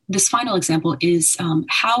is this final example is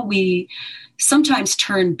how we sometimes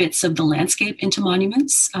turn bits of the landscape into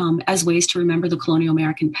monuments as ways to remember the colonial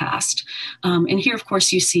American past. And here, of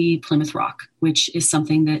course, you see Plymouth Rock, which is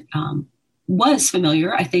something that was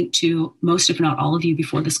familiar, I think, to most, if not all of you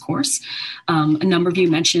before this course. A number of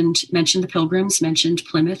you mentioned the Pilgrims, mentioned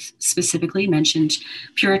Plymouth specifically, mentioned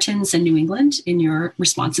Puritans and New England in your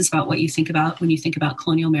responses about what you think about when you think about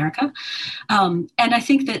colonial America. And I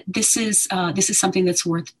think that this is something that's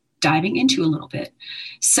worth diving into a little bit.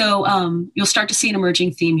 So you'll start to see an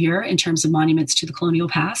emerging theme here in terms of monuments to the colonial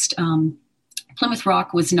past. Plymouth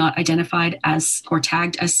Rock was not identified as or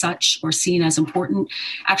tagged as such or seen as important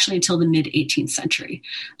actually until the mid 18th century.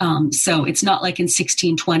 So it's not like in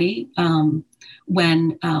 1620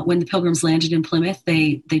 when the Pilgrims landed in Plymouth,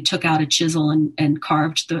 they took out a chisel and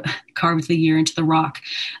carved the year into the rock.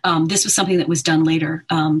 This was something that was done later.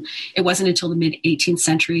 It wasn't until the mid 18th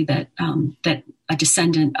century that a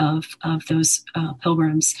descendant of those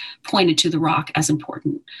Pilgrims pointed to the rock as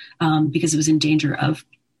important because it was in danger of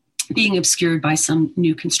being obscured by some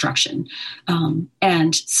new construction.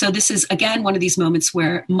 And so this is, again, one of these moments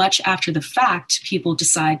where much after the fact, people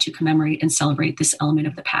decide to commemorate and celebrate this element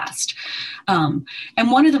of the past. And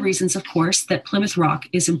one of the reasons, of course, that Plymouth Rock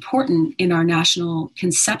is important in our national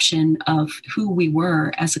conception of who we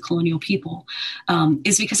were as a colonial people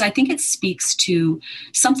is because I think it speaks to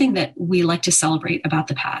something that we like to celebrate about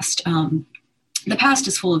the past. The past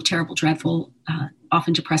is full of terrible, dreadful,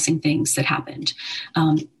 often depressing things that happened.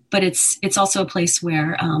 But it's also a place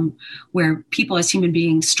where people as human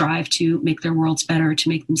beings strive to make their worlds better, to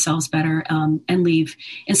make themselves better, and leave,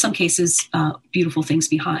 in some cases, beautiful things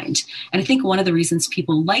behind. And I think one of the reasons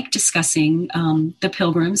people like discussing the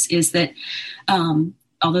Pilgrims is that,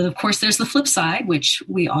 although of course there's the flip side, which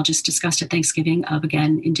we all just discussed at Thanksgiving, of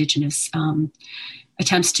again indigenous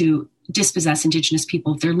attempts to dispossess indigenous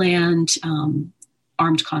people of their land,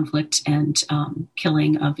 armed conflict, and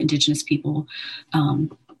killing of indigenous people.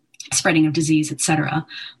 Spreading of disease, etc.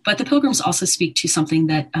 But the Pilgrims also speak to something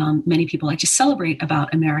that many people like to celebrate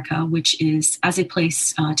about America, which is as a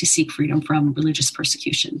place to seek freedom from religious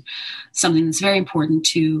persecution, something that's very important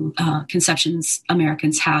to conceptions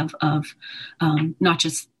Americans have of not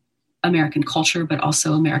just American culture, but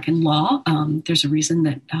also American law. There's a reason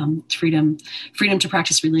that freedom to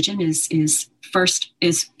practice religion is first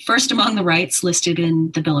among the rights listed in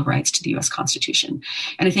the Bill of Rights to the U.S. Constitution.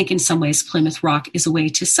 And I think in some ways Plymouth Rock is a way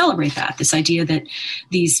to celebrate that, this idea that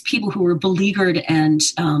these people who were beleaguered and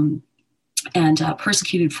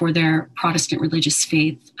persecuted for their Protestant religious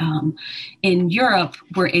faith in Europe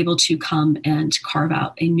were able to come and carve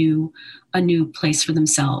out a new place for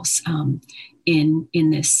themselves in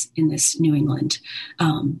this New England.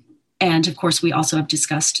 And of course, we also have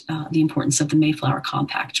discussed the importance of the Mayflower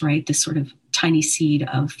Compact, right? This sort of tiny seed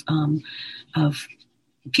of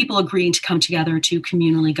people agreeing to come together to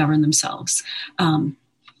communally govern themselves.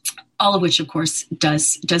 All of which, of course,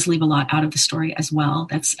 does leave a lot out of the story as well.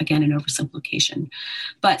 That's, again, an oversimplification.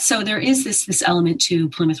 But so there is this element to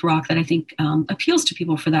Plymouth Rock that I think appeals to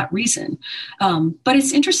people for that reason. But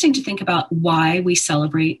it's interesting to think about why we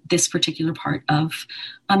celebrate this particular part of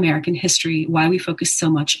American history, why we focus so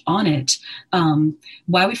much on it,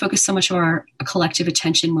 why we focus so much of our collective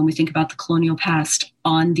attention when we think about the colonial past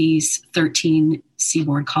on these 13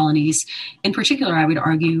 seaboard colonies. In particular, I would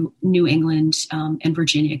argue New England and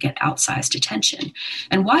Virginia get outsized attention.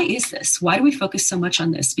 And why is this? Why do we focus so much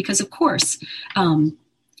on this? Because, of course,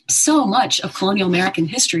 so much of colonial American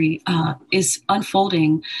history is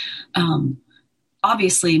unfolding,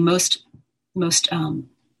 obviously, most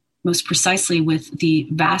precisely with the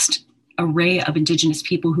vast array of indigenous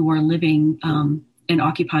people who are living and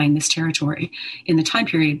occupying this territory in the time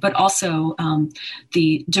period, but also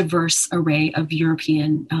the diverse array of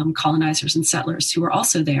European colonizers and settlers who were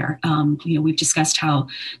also there. We've discussed how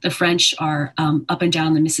the French are up and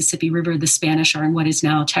down the Mississippi River. The Spanish are in what is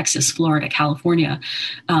now Texas, Florida, California.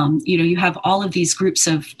 You have all of these groups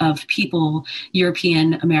of people,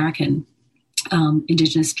 European, American,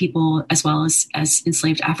 indigenous people, as well as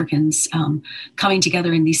enslaved Africans, coming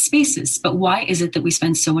together in these spaces. But why is it that we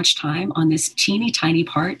spend so much time on this teeny tiny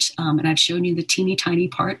part? And I've shown you the teeny tiny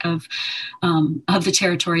part of the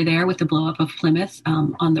territory there with the blow up of Plymouth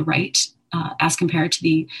on the right, as compared to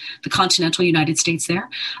the continental United States there.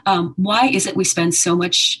 Why is it we spend so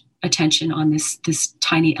much attention on this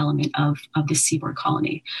tiny element of this seaboard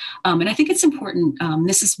colony? And I think it's important.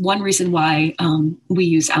 This is one reason why we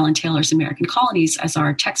use Alan Taylor's American Colonies as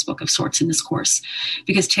our textbook of sorts in this course,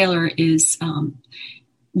 because Taylor is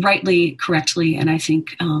rightly, correctly, and I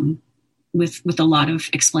think with a lot of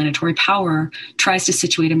explanatory power, tries to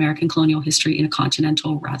situate American colonial history in a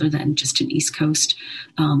continental rather than just an East Coast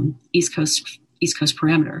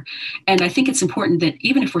parameter. And I think it's important that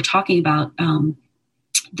even if we're talking about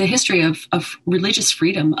the history of religious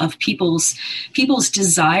freedom, of people's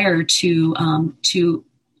desire to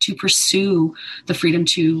pursue the freedom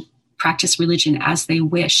to practice religion as they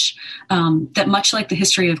wish, that much like the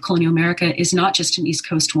history of colonial America is not just an East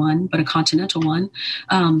Coast one, but a continental one.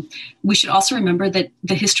 We should also remember that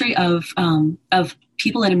the history of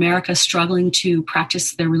people in America struggling to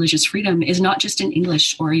practice their religious freedom is not just an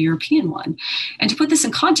English or a European one. And to put this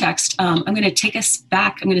in context, I'm going to take us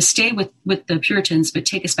back. I'm going to stay with the Puritans, but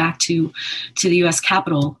take us back to the U.S.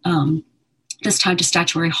 Capitol, this time to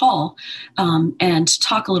Statuary Hall, and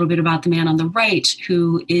talk a little bit about the man on the right,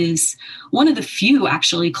 who is one of the few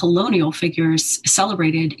actually colonial figures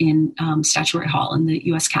celebrated in Statuary Hall in the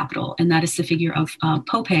U.S. Capitol, and that is the figure of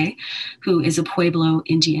Pope, who is a Pueblo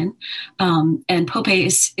Indian. And Pope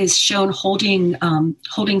is shown holding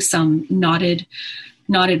some knotted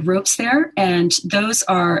ropes there, and those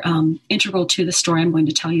are integral to the story I'm going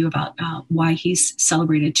to tell you about why he's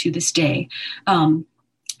celebrated to this day.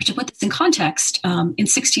 To put this in context, in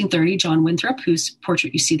 1630, John Winthrop, whose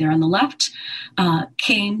portrait you see there on the left,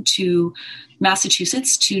 came to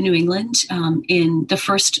Massachusetts, to New England, in the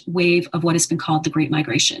first wave of what has been called the Great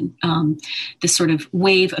Migration, this sort of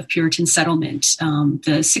wave of Puritan settlement.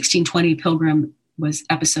 The 1620 Pilgrim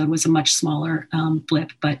episode was a much smaller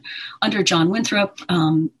blip, but under John Winthrop,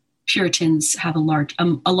 Puritans have a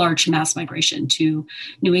large mass migration to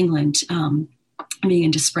New England,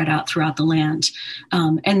 beginning to spread out throughout the land.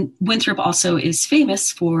 And Winthrop also is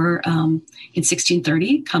famous for, in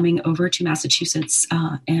 1630, coming over to Massachusetts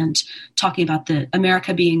and talking about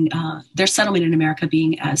America being, their settlement in America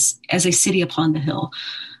being as a city upon the hill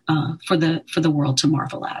for the world to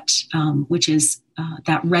marvel at, which is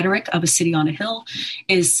that rhetoric of a city on a hill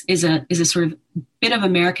is a sort of bit of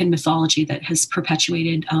American mythology that has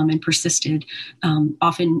perpetuated and persisted,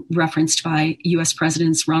 often referenced by U.S.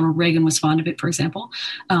 presidents. Ronald Reagan was fond of it, for example,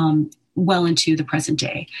 well into the present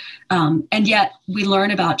day. And yet we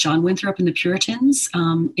learn about John Winthrop and the Puritans.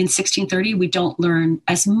 In 1630, we don't learn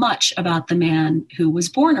as much about the man who was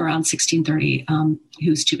born around 1630,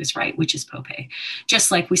 who's to his right, which is Pope.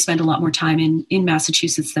 Just like we spend a lot more time in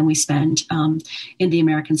Massachusetts than we spend in the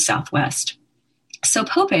American Southwest. So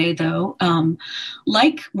Pope, though,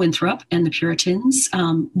 like Winthrop and the Puritans,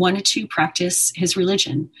 wanted to practice his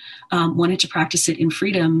religion, wanted to practice it in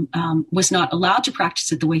freedom, was not allowed to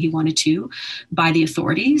practice it the way he wanted to by the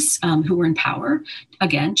authorities who were in power,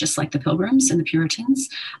 again, just like the Pilgrims and the Puritans.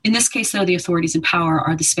 In this case, though, the authorities in power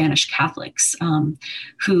are the Spanish Catholics,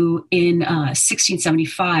 who in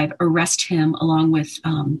 1675 arrest him along with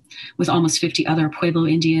almost 50 other Pueblo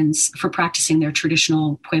Indians for practicing their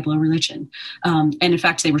traditional Pueblo religion. And in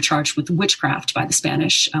fact, they were charged with witchcraft by the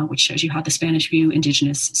Spanish, which shows you how the Spanish view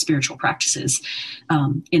indigenous spiritual practices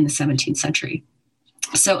in the 17th century.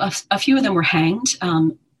 So a few of them were hanged,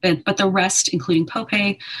 but the rest, including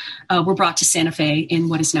Pope, were brought to Santa Fe in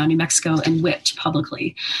what is now New Mexico and whipped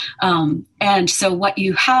publicly. And so what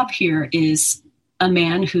you have here is a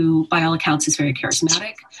man who, by all accounts, is very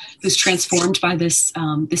charismatic, who's transformed by this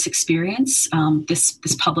experience,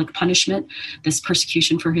 this public punishment, this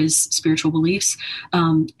persecution for his spiritual beliefs,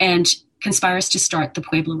 and conspires to start the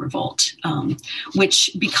Pueblo Revolt,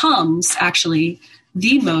 which becomes actually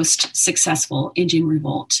the most successful Indian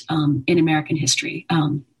revolt in American history.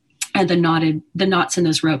 And the knots in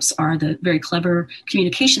those ropes are the very clever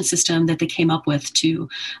communication system that they came up with to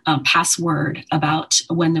pass word about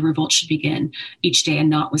when the revolt should begin. Each day a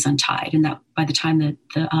knot was untied, and that by the time that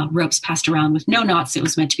the ropes passed around with no knots, it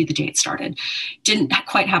was meant to be the day it started. Didn't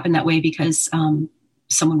quite happen that way because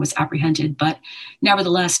someone was apprehended. But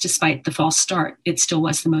nevertheless, despite the false start, it still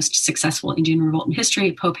was the most successful Indian revolt in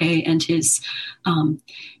history. Pope and his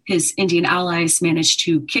Indian allies managed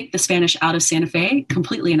to kick the Spanish out of Santa Fe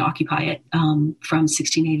completely and occupy it from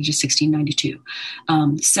 1680 to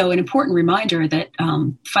 1692. So an important reminder that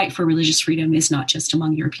fight for religious freedom is not just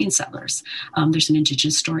among European settlers. There's an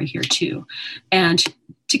indigenous story here too. And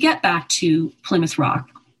to get back to Plymouth Rock,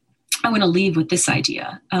 I want to leave with this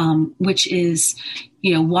idea, which is,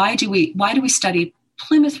 why do we study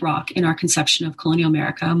Plymouth Rock in our conception of colonial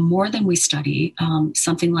America more than we study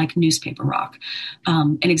something like newspaper rock?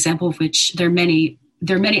 An example of which there are many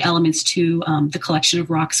elements to the collection of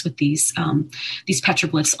rocks with these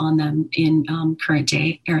petroglyphs on them in current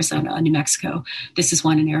day Arizona, New Mexico. This is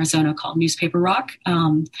one in Arizona called newspaper rock,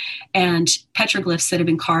 and petroglyphs that have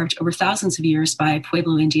been carved over thousands of years by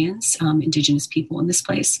Pueblo Indians, indigenous people in this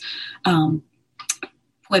place.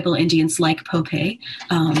 Pueblo Indians like Pope,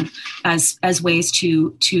 as ways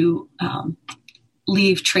to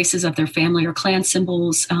leave traces of their family or clan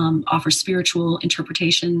symbols, offer spiritual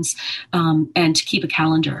interpretations, and keep a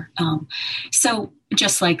calendar. So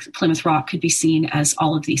just like Plymouth Rock could be seen as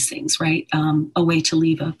all of these things, right? A way to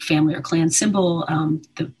leave a family or clan symbol,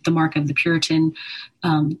 the mark of the Puritan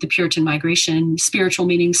migration, spiritual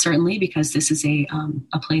meaning certainly, because this is a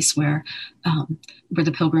place where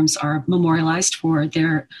the Pilgrims are memorialized for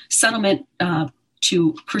their settlement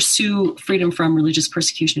to pursue freedom from religious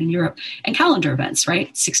persecution in Europe, and calendar events, right?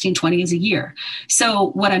 1620 is a year.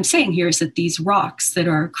 So what I'm saying here is that these rocks that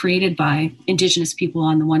are created by indigenous people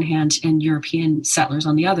on the one hand and European settlers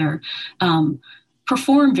on the other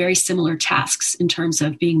perform very similar tasks in terms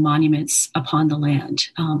of being monuments upon the land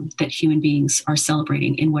that human beings are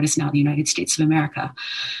celebrating in what is now the United States of America.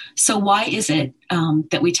 So why is it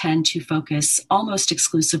that we tend to focus almost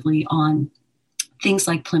exclusively on things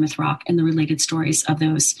like Plymouth Rock and the related stories of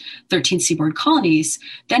those 13 seaboard colonies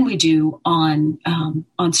than we do on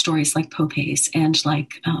stories like Pope's and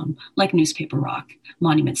like newspaper rock,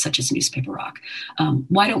 monuments such as newspaper rock?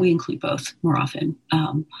 Why don't we include both more often?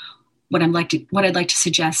 What I'd like to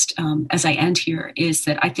suggest as I end here is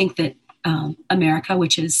that I think that America,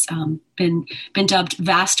 which has been dubbed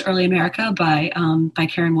Vast Early America by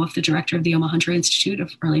Karen Wolf, the director of the Omohundro Institute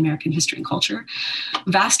of Early American History and Culture.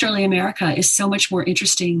 Vast Early America is so much more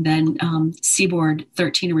interesting than seaboard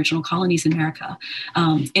 13 original colonies in America.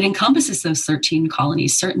 It encompasses those 13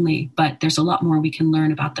 colonies, certainly, but there's a lot more we can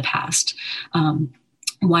learn about the past.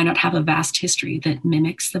 Why not have a vast history that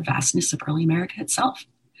mimics the vastness of early America itself?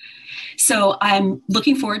 So I'm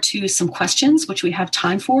looking forward to some questions, which we have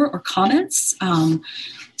time for, or comments.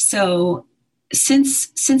 So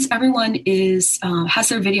since everyone has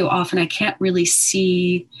their video off and I can't really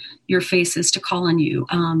see your faces to call on you,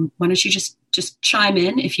 why don't you just chime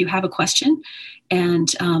in if you have a question,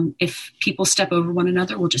 and if people step over one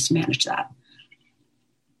another, we'll just manage that.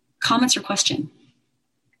 Comments or question?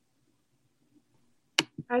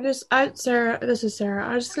 Sarah, this is Sarah.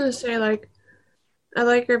 I was just gonna say, I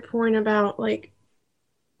like your point about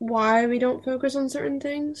why we don't focus on certain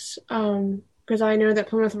things. Because I know that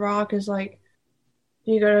Plymouth Rock is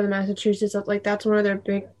you go to the Massachusetts, that's one of their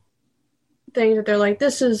big things that they're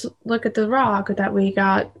look at the rock that we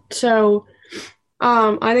got. So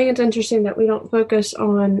I think it's interesting that we don't focus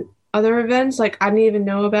on other events. I didn't even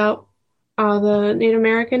know about the Native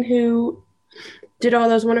American who did all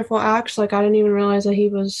those wonderful acts. I didn't even realize that he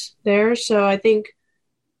was there. So I think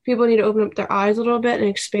people need to open up their eyes a little bit and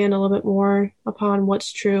expand a little bit more upon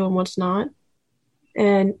what's true and what's not,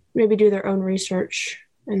 and maybe do their own research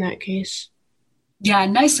in that case. Yeah,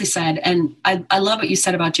 nicely said. And I love what you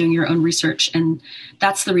said about doing your own research. And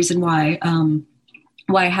that's the reason why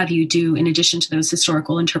I have you do, in addition to those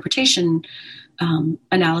historical interpretation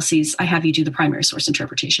analyses, I have you do the primary source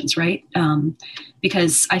interpretations, right?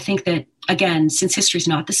 Because I think that, again, since history is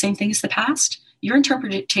not the same thing as the past, your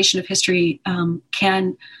interpretation of history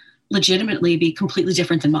can legitimately be completely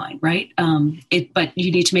different than mine, right? But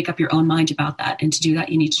you need to make up your own mind about that, and to do that,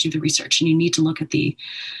 you need to do the research, and you need to look at the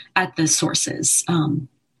sources,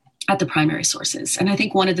 at the primary sources. And I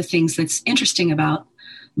think one of the things that's interesting about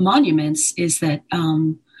monuments is that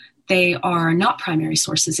they are not primary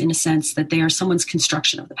sources, in a sense that they are someone's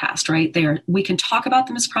construction of the past, right? We can talk about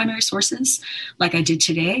them as primary sources like I did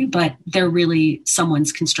today, but they're really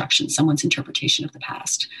someone's construction, someone's interpretation of the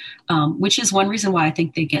past, which is one reason why I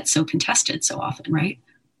think they get so contested so often, right?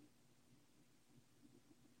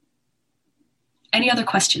 Any other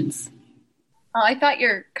questions? Well, I thought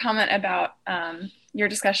your comment about your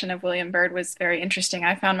discussion of William Byrd was very interesting.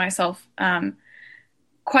 I found myself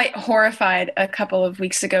quite horrified a couple of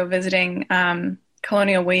weeks ago visiting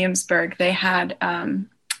Colonial Williamsburg, they had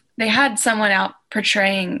someone out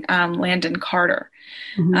portraying Landon Carter,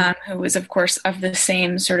 who was, of course, of the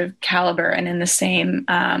same sort of caliber and in the same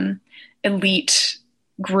elite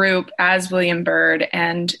group as William Byrd,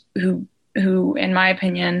 and who, in my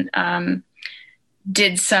opinion,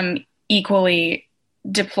 did some equally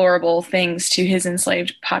deplorable things to his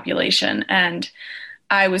enslaved population. And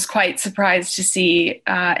I was quite surprised to see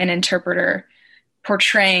an interpreter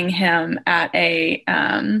portraying him at a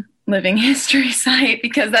living history site,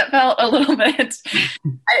 because that felt a little bit,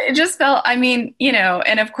 it just felt, I mean, you know,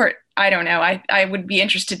 and of course, I don't know. I would be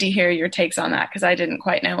interested to hear your takes on that, because I didn't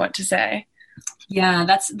quite know what to say. Yeah,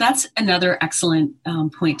 that's another excellent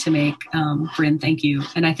point to make, Bryn. Thank you.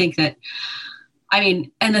 And I think that, I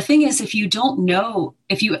mean, and the thing is, if you don't know,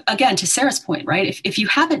 if you, again, to Sarah's point, right, if you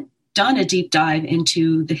haven't done a deep dive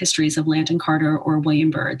into the histories of Landon Carter or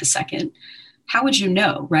William Byrd II, how would you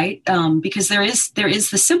know, right? Because there is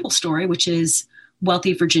the simple story, which is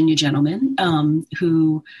wealthy Virginia gentleman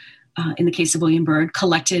who, in the case of William Byrd,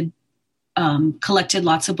 collected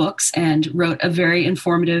lots of books and wrote a very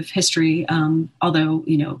informative history, although,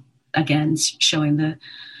 you know, again, showing the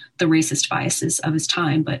racist biases of his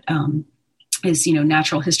time, but his, you know,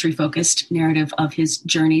 natural history focused narrative of his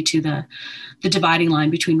journey to the dividing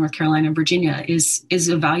line between North Carolina and Virginia is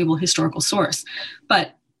a valuable historical source.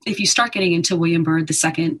 But if you start getting into William Byrd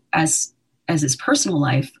II as his personal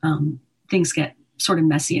life, things get sort of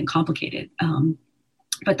messy and complicated.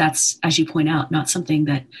 But that's, as you point out, not something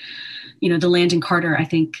that, you know, the Landon Carter, I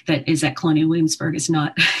think, that is at Colonial Williamsburg is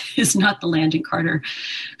not the Landon Carter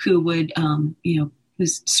who would, you know,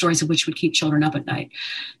 whose stories of which would keep children up at night.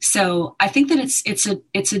 So I think that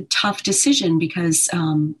it's a tough decision because,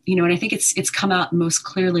 you know, and I think it's come out most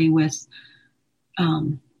clearly with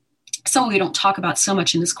someone we don't talk about so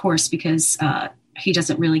much in this course because he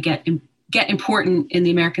doesn't really get important in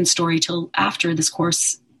the American story till after this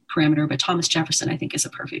course parameter. But Thomas Jefferson, I think, is a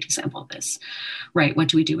perfect example of this, right? What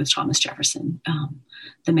do we do with Thomas Jefferson,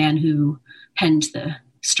 the man who penned the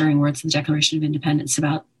stirring words of the Declaration of Independence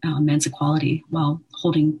about men's equality while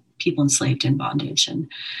holding people enslaved in bondage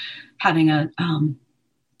and having a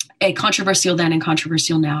controversial then and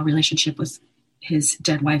controversial now relationship with his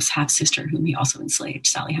dead wife's half-sister, whom he also enslaved,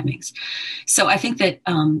 Sally Hemings. So I think that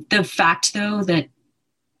the fact, though, that,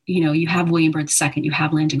 you know, you have William Byrd II, you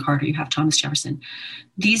have Landon Carter, you have Thomas Jefferson,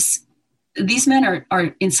 these men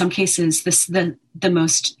are in some cases the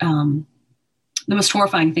most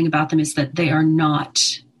horrifying thing about them is that they are not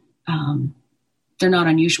they're not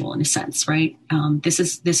unusual in a sense, right? This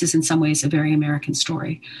is in some ways a very American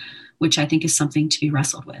story, which I think is something to be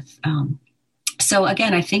wrestled with. So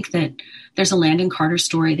again, I think that there's a Landon Carter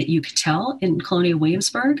story that you could tell in Colonial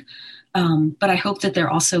Williamsburg, but I hope that they're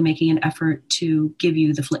also making an effort to give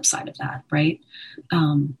you the flip side of that, right?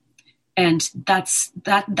 And that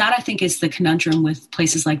I think is the conundrum with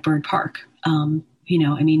places like Byrd Park. You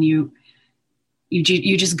know, I mean, you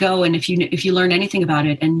just go, and if you learn anything about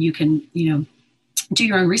it, and you can, you know, do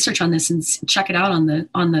your own research on this and check it out on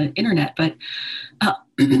the internet. But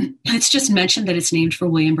it's just mentioned that it's named for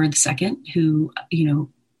William Byrd II, who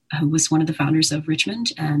was one of the founders of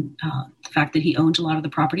Richmond, and the fact that he owned a lot of the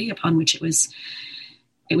property upon which it was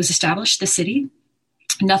established, the city.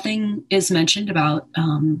 Nothing is mentioned about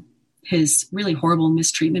his really horrible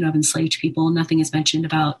mistreatment of enslaved people. Nothing is mentioned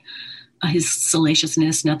about his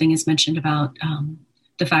salaciousness. Nothing is mentioned about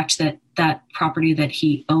the fact that that property that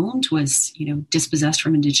he owned was, you know, dispossessed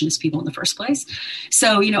from indigenous people in the first place.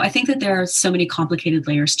 So, you know, I think that there are so many complicated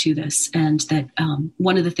layers to this, and that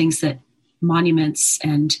one of the things that monuments,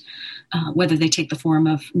 and whether they take the form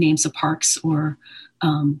of names of parks or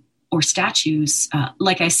statues,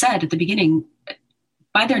 like I said at the beginning,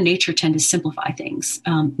 by their nature tend to simplify things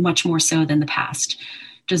much more so than the past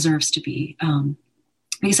deserves to be.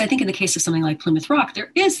 Because I think in the case of something like Plymouth Rock,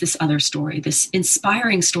 there is this other story, this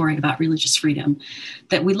inspiring story about religious freedom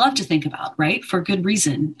that we love to think about, right? For good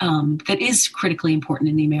reason, that is critically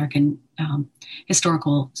important in the American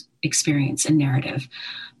historical experience and narrative.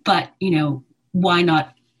 But, you know, why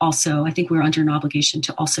not also, I think we're under an obligation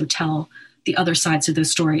to also tell the other sides of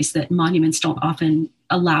those stories that monuments don't often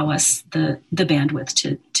allow us the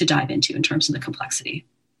bandwidth to dive into in terms of the complexity.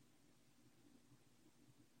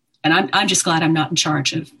 And I'm just glad I'm not in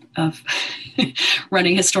charge of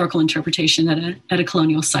running historical interpretation at a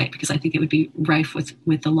colonial site, because I think it would be rife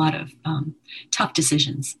with a lot of tough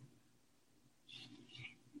decisions.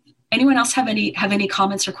 Anyone else have any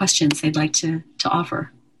comments or questions they'd like to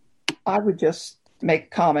offer? I would just make a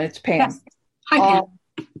comment. It's Pam. Yes. Hi, Pam.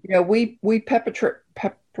 You know, we perpetrate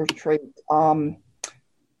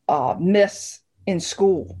myths in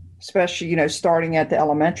school. especially, starting at the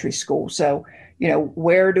elementary school. So,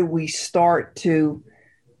 where do we start to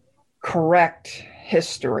correct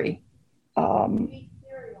history? Mm-hmm.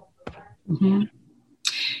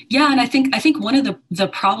 Yeah, and I think one of the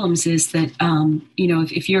problems is that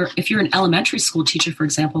if you're an elementary school teacher, for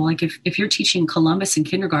example, like if you're teaching Columbus in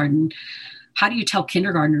kindergarten, how do you tell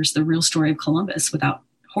kindergartners the real story of Columbus without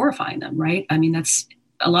horrifying them, right? I mean, that's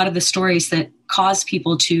a lot of the stories that cause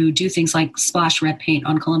people to do things like splash red paint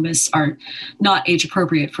on Columbus are not age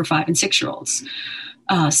appropriate for 5 and 6 year olds.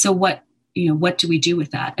 So what do we do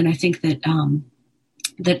with that? And I think that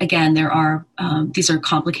that again, these are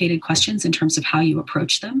complicated questions in terms of how you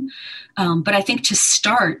approach them. But I think to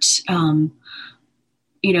start, in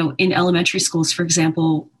elementary schools, for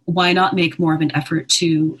example, why not make more of an effort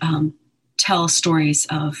to tell stories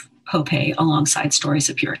of Pope alongside stories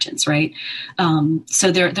of Puritans, right?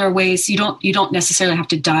 So there are ways you don't necessarily have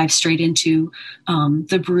to dive straight into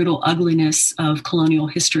the brutal ugliness of colonial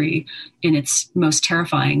history in its most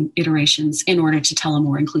terrifying iterations in order to tell a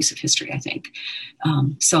more inclusive history, I think.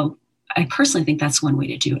 So I personally think that's one way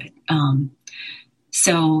to do it.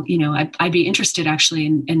 So, I'd be interested actually,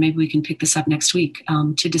 and maybe we can pick this up next week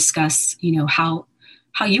to discuss, how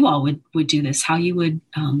you all would do this, how you would,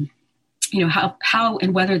 how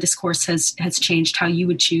and whether this course has changed how you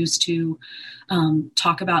would choose to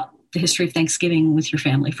talk about the history of Thanksgiving with your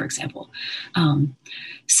family, for example.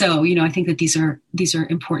 So, I think that these are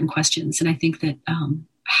important questions. And I think that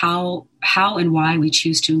how and why we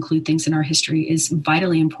choose to include things in our history is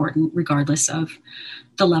vitally important, regardless of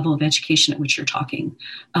the level of education at which you're talking.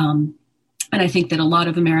 And I think that a lot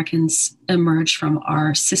of Americans emerge from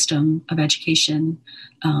our system of education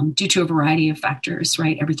due to a variety of factors,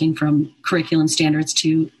 right? Everything from curriculum standards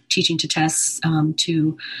to teaching to tests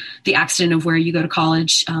to the accident of where you go to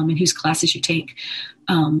college and whose classes you take.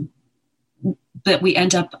 But we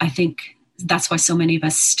end up, I think that's why so many of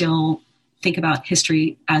us still think about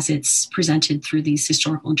history as it's presented through these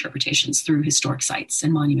historical interpretations, through historic sites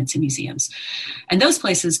and monuments and museums. And those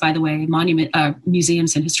places, by the way,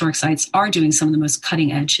 museums and historic sites are doing some of the most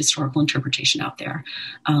cutting edge historical interpretation out there.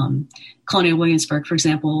 Colonial Williamsburg, for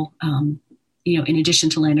example, in addition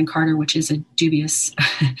to Landon Carter, which is a dubious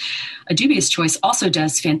choice, also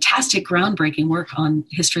does fantastic groundbreaking work on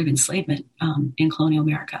history of enslavement in colonial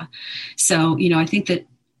America. So, I think that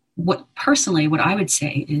what I would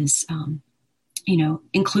say is,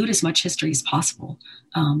 include as much history as possible.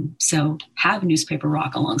 So have Newspaper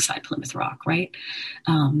Rock alongside Plymouth Rock, right?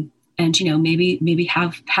 And, maybe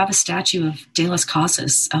have a statue of De las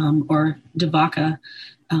Casas or De Vaca,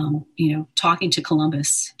 talking to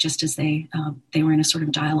Columbus just as they were in a sort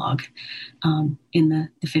of dialogue in the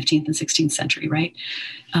 15th and 16th century, right?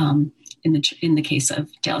 In the case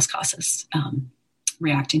of De las Casas,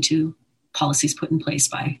 reacting to policies put in place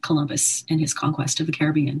by Columbus and his conquest of the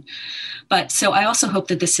Caribbean. But so I also hope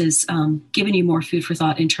that this has given you more food for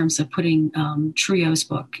thought in terms of putting Trujillo's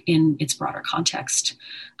book in its broader context,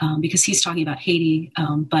 because he's talking about Haiti.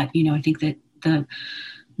 But, I think that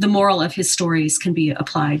the moral of his stories can be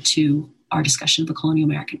applied to our discussion of the colonial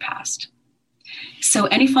American past. So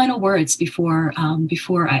any final words before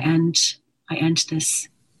I end this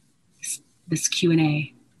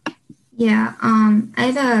Q&A? Yeah,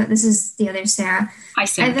 this is the other Sarah. Hi,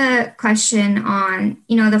 Sarah. I have a question on,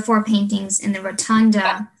 the 4 paintings in the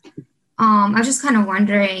rotunda. I was just kind of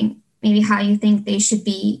wondering maybe how you think they should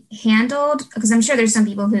be handled, because I'm sure there's some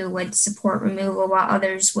people who would support removal while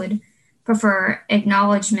others would prefer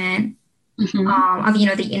acknowledgement of,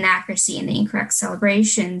 the inaccuracy and the incorrect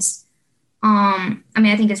celebrations. I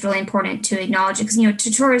think it's really important to acknowledge it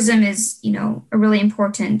because, tourism is, a really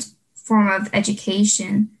important form of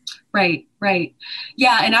education. Right.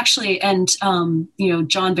 Yeah. And actually, John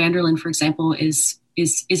Vanderlyn, for example, is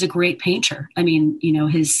a great painter. I mean,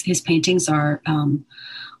 his paintings are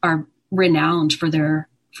renowned for their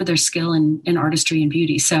skill and artistry and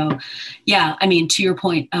beauty. So yeah, I mean, to your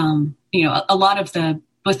point, a lot of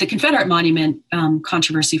both the Confederate monument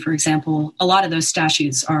controversy, for example, a lot of those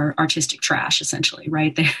statues are artistic trash, essentially,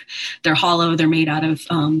 right? They're hollow. They're made out of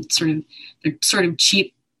sort of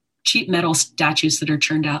cheap metal statues that are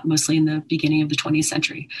churned out mostly in the beginning of the 20th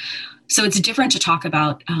century. So it's different to talk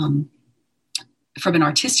about, from an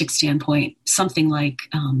artistic standpoint, something like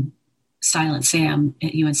Silent Sam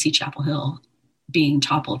at UNC Chapel Hill being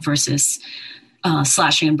toppled versus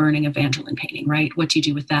slashing and burning a Vanderlyn painting, right? What do you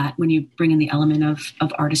do with that? When you bring in the element of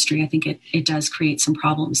artistry, I think it does create some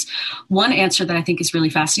problems. One answer that I think is really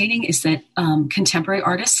fascinating is that contemporary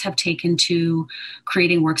artists have taken to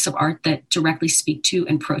creating works of art that directly speak to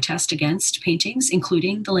and protest against paintings,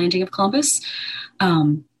 including the landing of Columbus.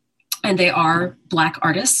 And they are Black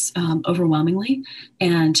artists, overwhelmingly.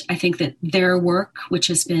 And I think that their work, which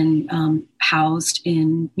has been housed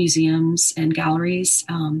in museums and galleries,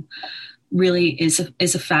 really is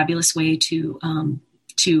a fabulous way to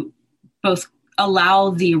both allow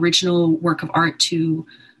the original work of art to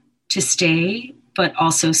stay, but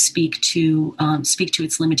also speak to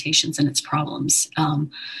its limitations and its problems,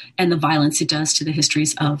 and the violence it does to the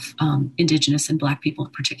histories of Indigenous and Black people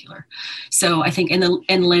in particular. So I think and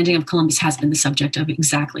the Landing of Columbus has been the subject of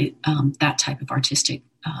exactly that type of artistic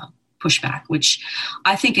pushback, which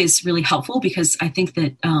I think is really helpful, because I think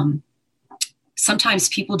that sometimes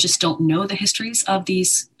people just don't know the histories of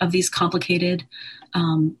these complicated,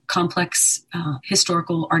 complex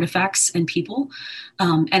historical artifacts and people,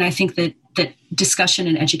 and I think that discussion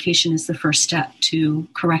and education is the first step to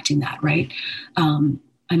correcting that, right?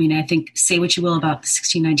 I mean, I think, say what you will about the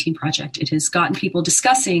 1619 Project, it has gotten people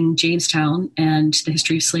discussing Jamestown and the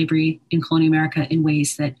history of slavery in colonial America in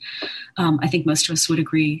ways that I think most of us would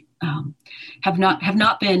agree have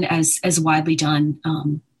not been as widely done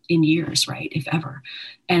in years, right, if ever.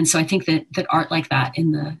 And so I think that art like that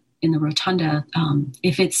in the rotunda,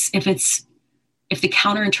 if the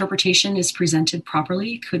counter interpretation is presented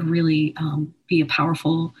properly, could really be a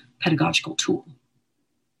powerful pedagogical tool.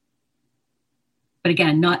 But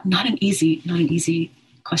again, not an easy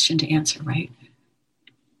question to answer, right?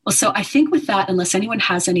 Well, so I think with that, unless anyone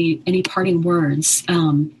has any parting words,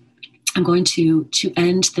 I'm going to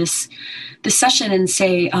end this session and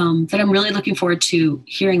say that I'm really looking forward to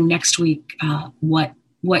hearing next week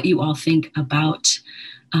what you all think about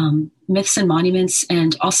myths and monuments,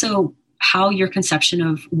 and also how your conception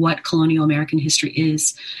of what colonial American history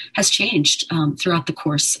has changed throughout the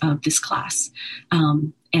course of this class.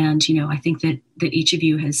 And, I think that each of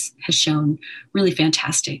you has shown really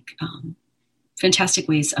fantastic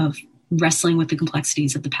ways of wrestling with the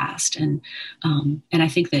complexities of the past. And I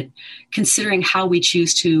think that considering how we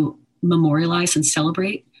choose to memorialize and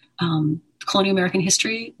celebrate colonial American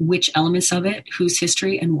history, which elements of it, whose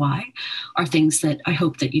history and why, are things that I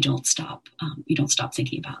hope that you don't stop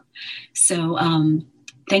thinking about. So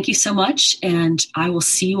thank you so much, and I will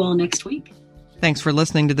see you all next week. Thanks for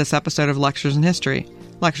listening to this episode of Lectures in History.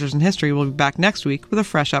 Lectures in History will be back next week with a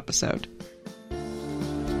fresh episode.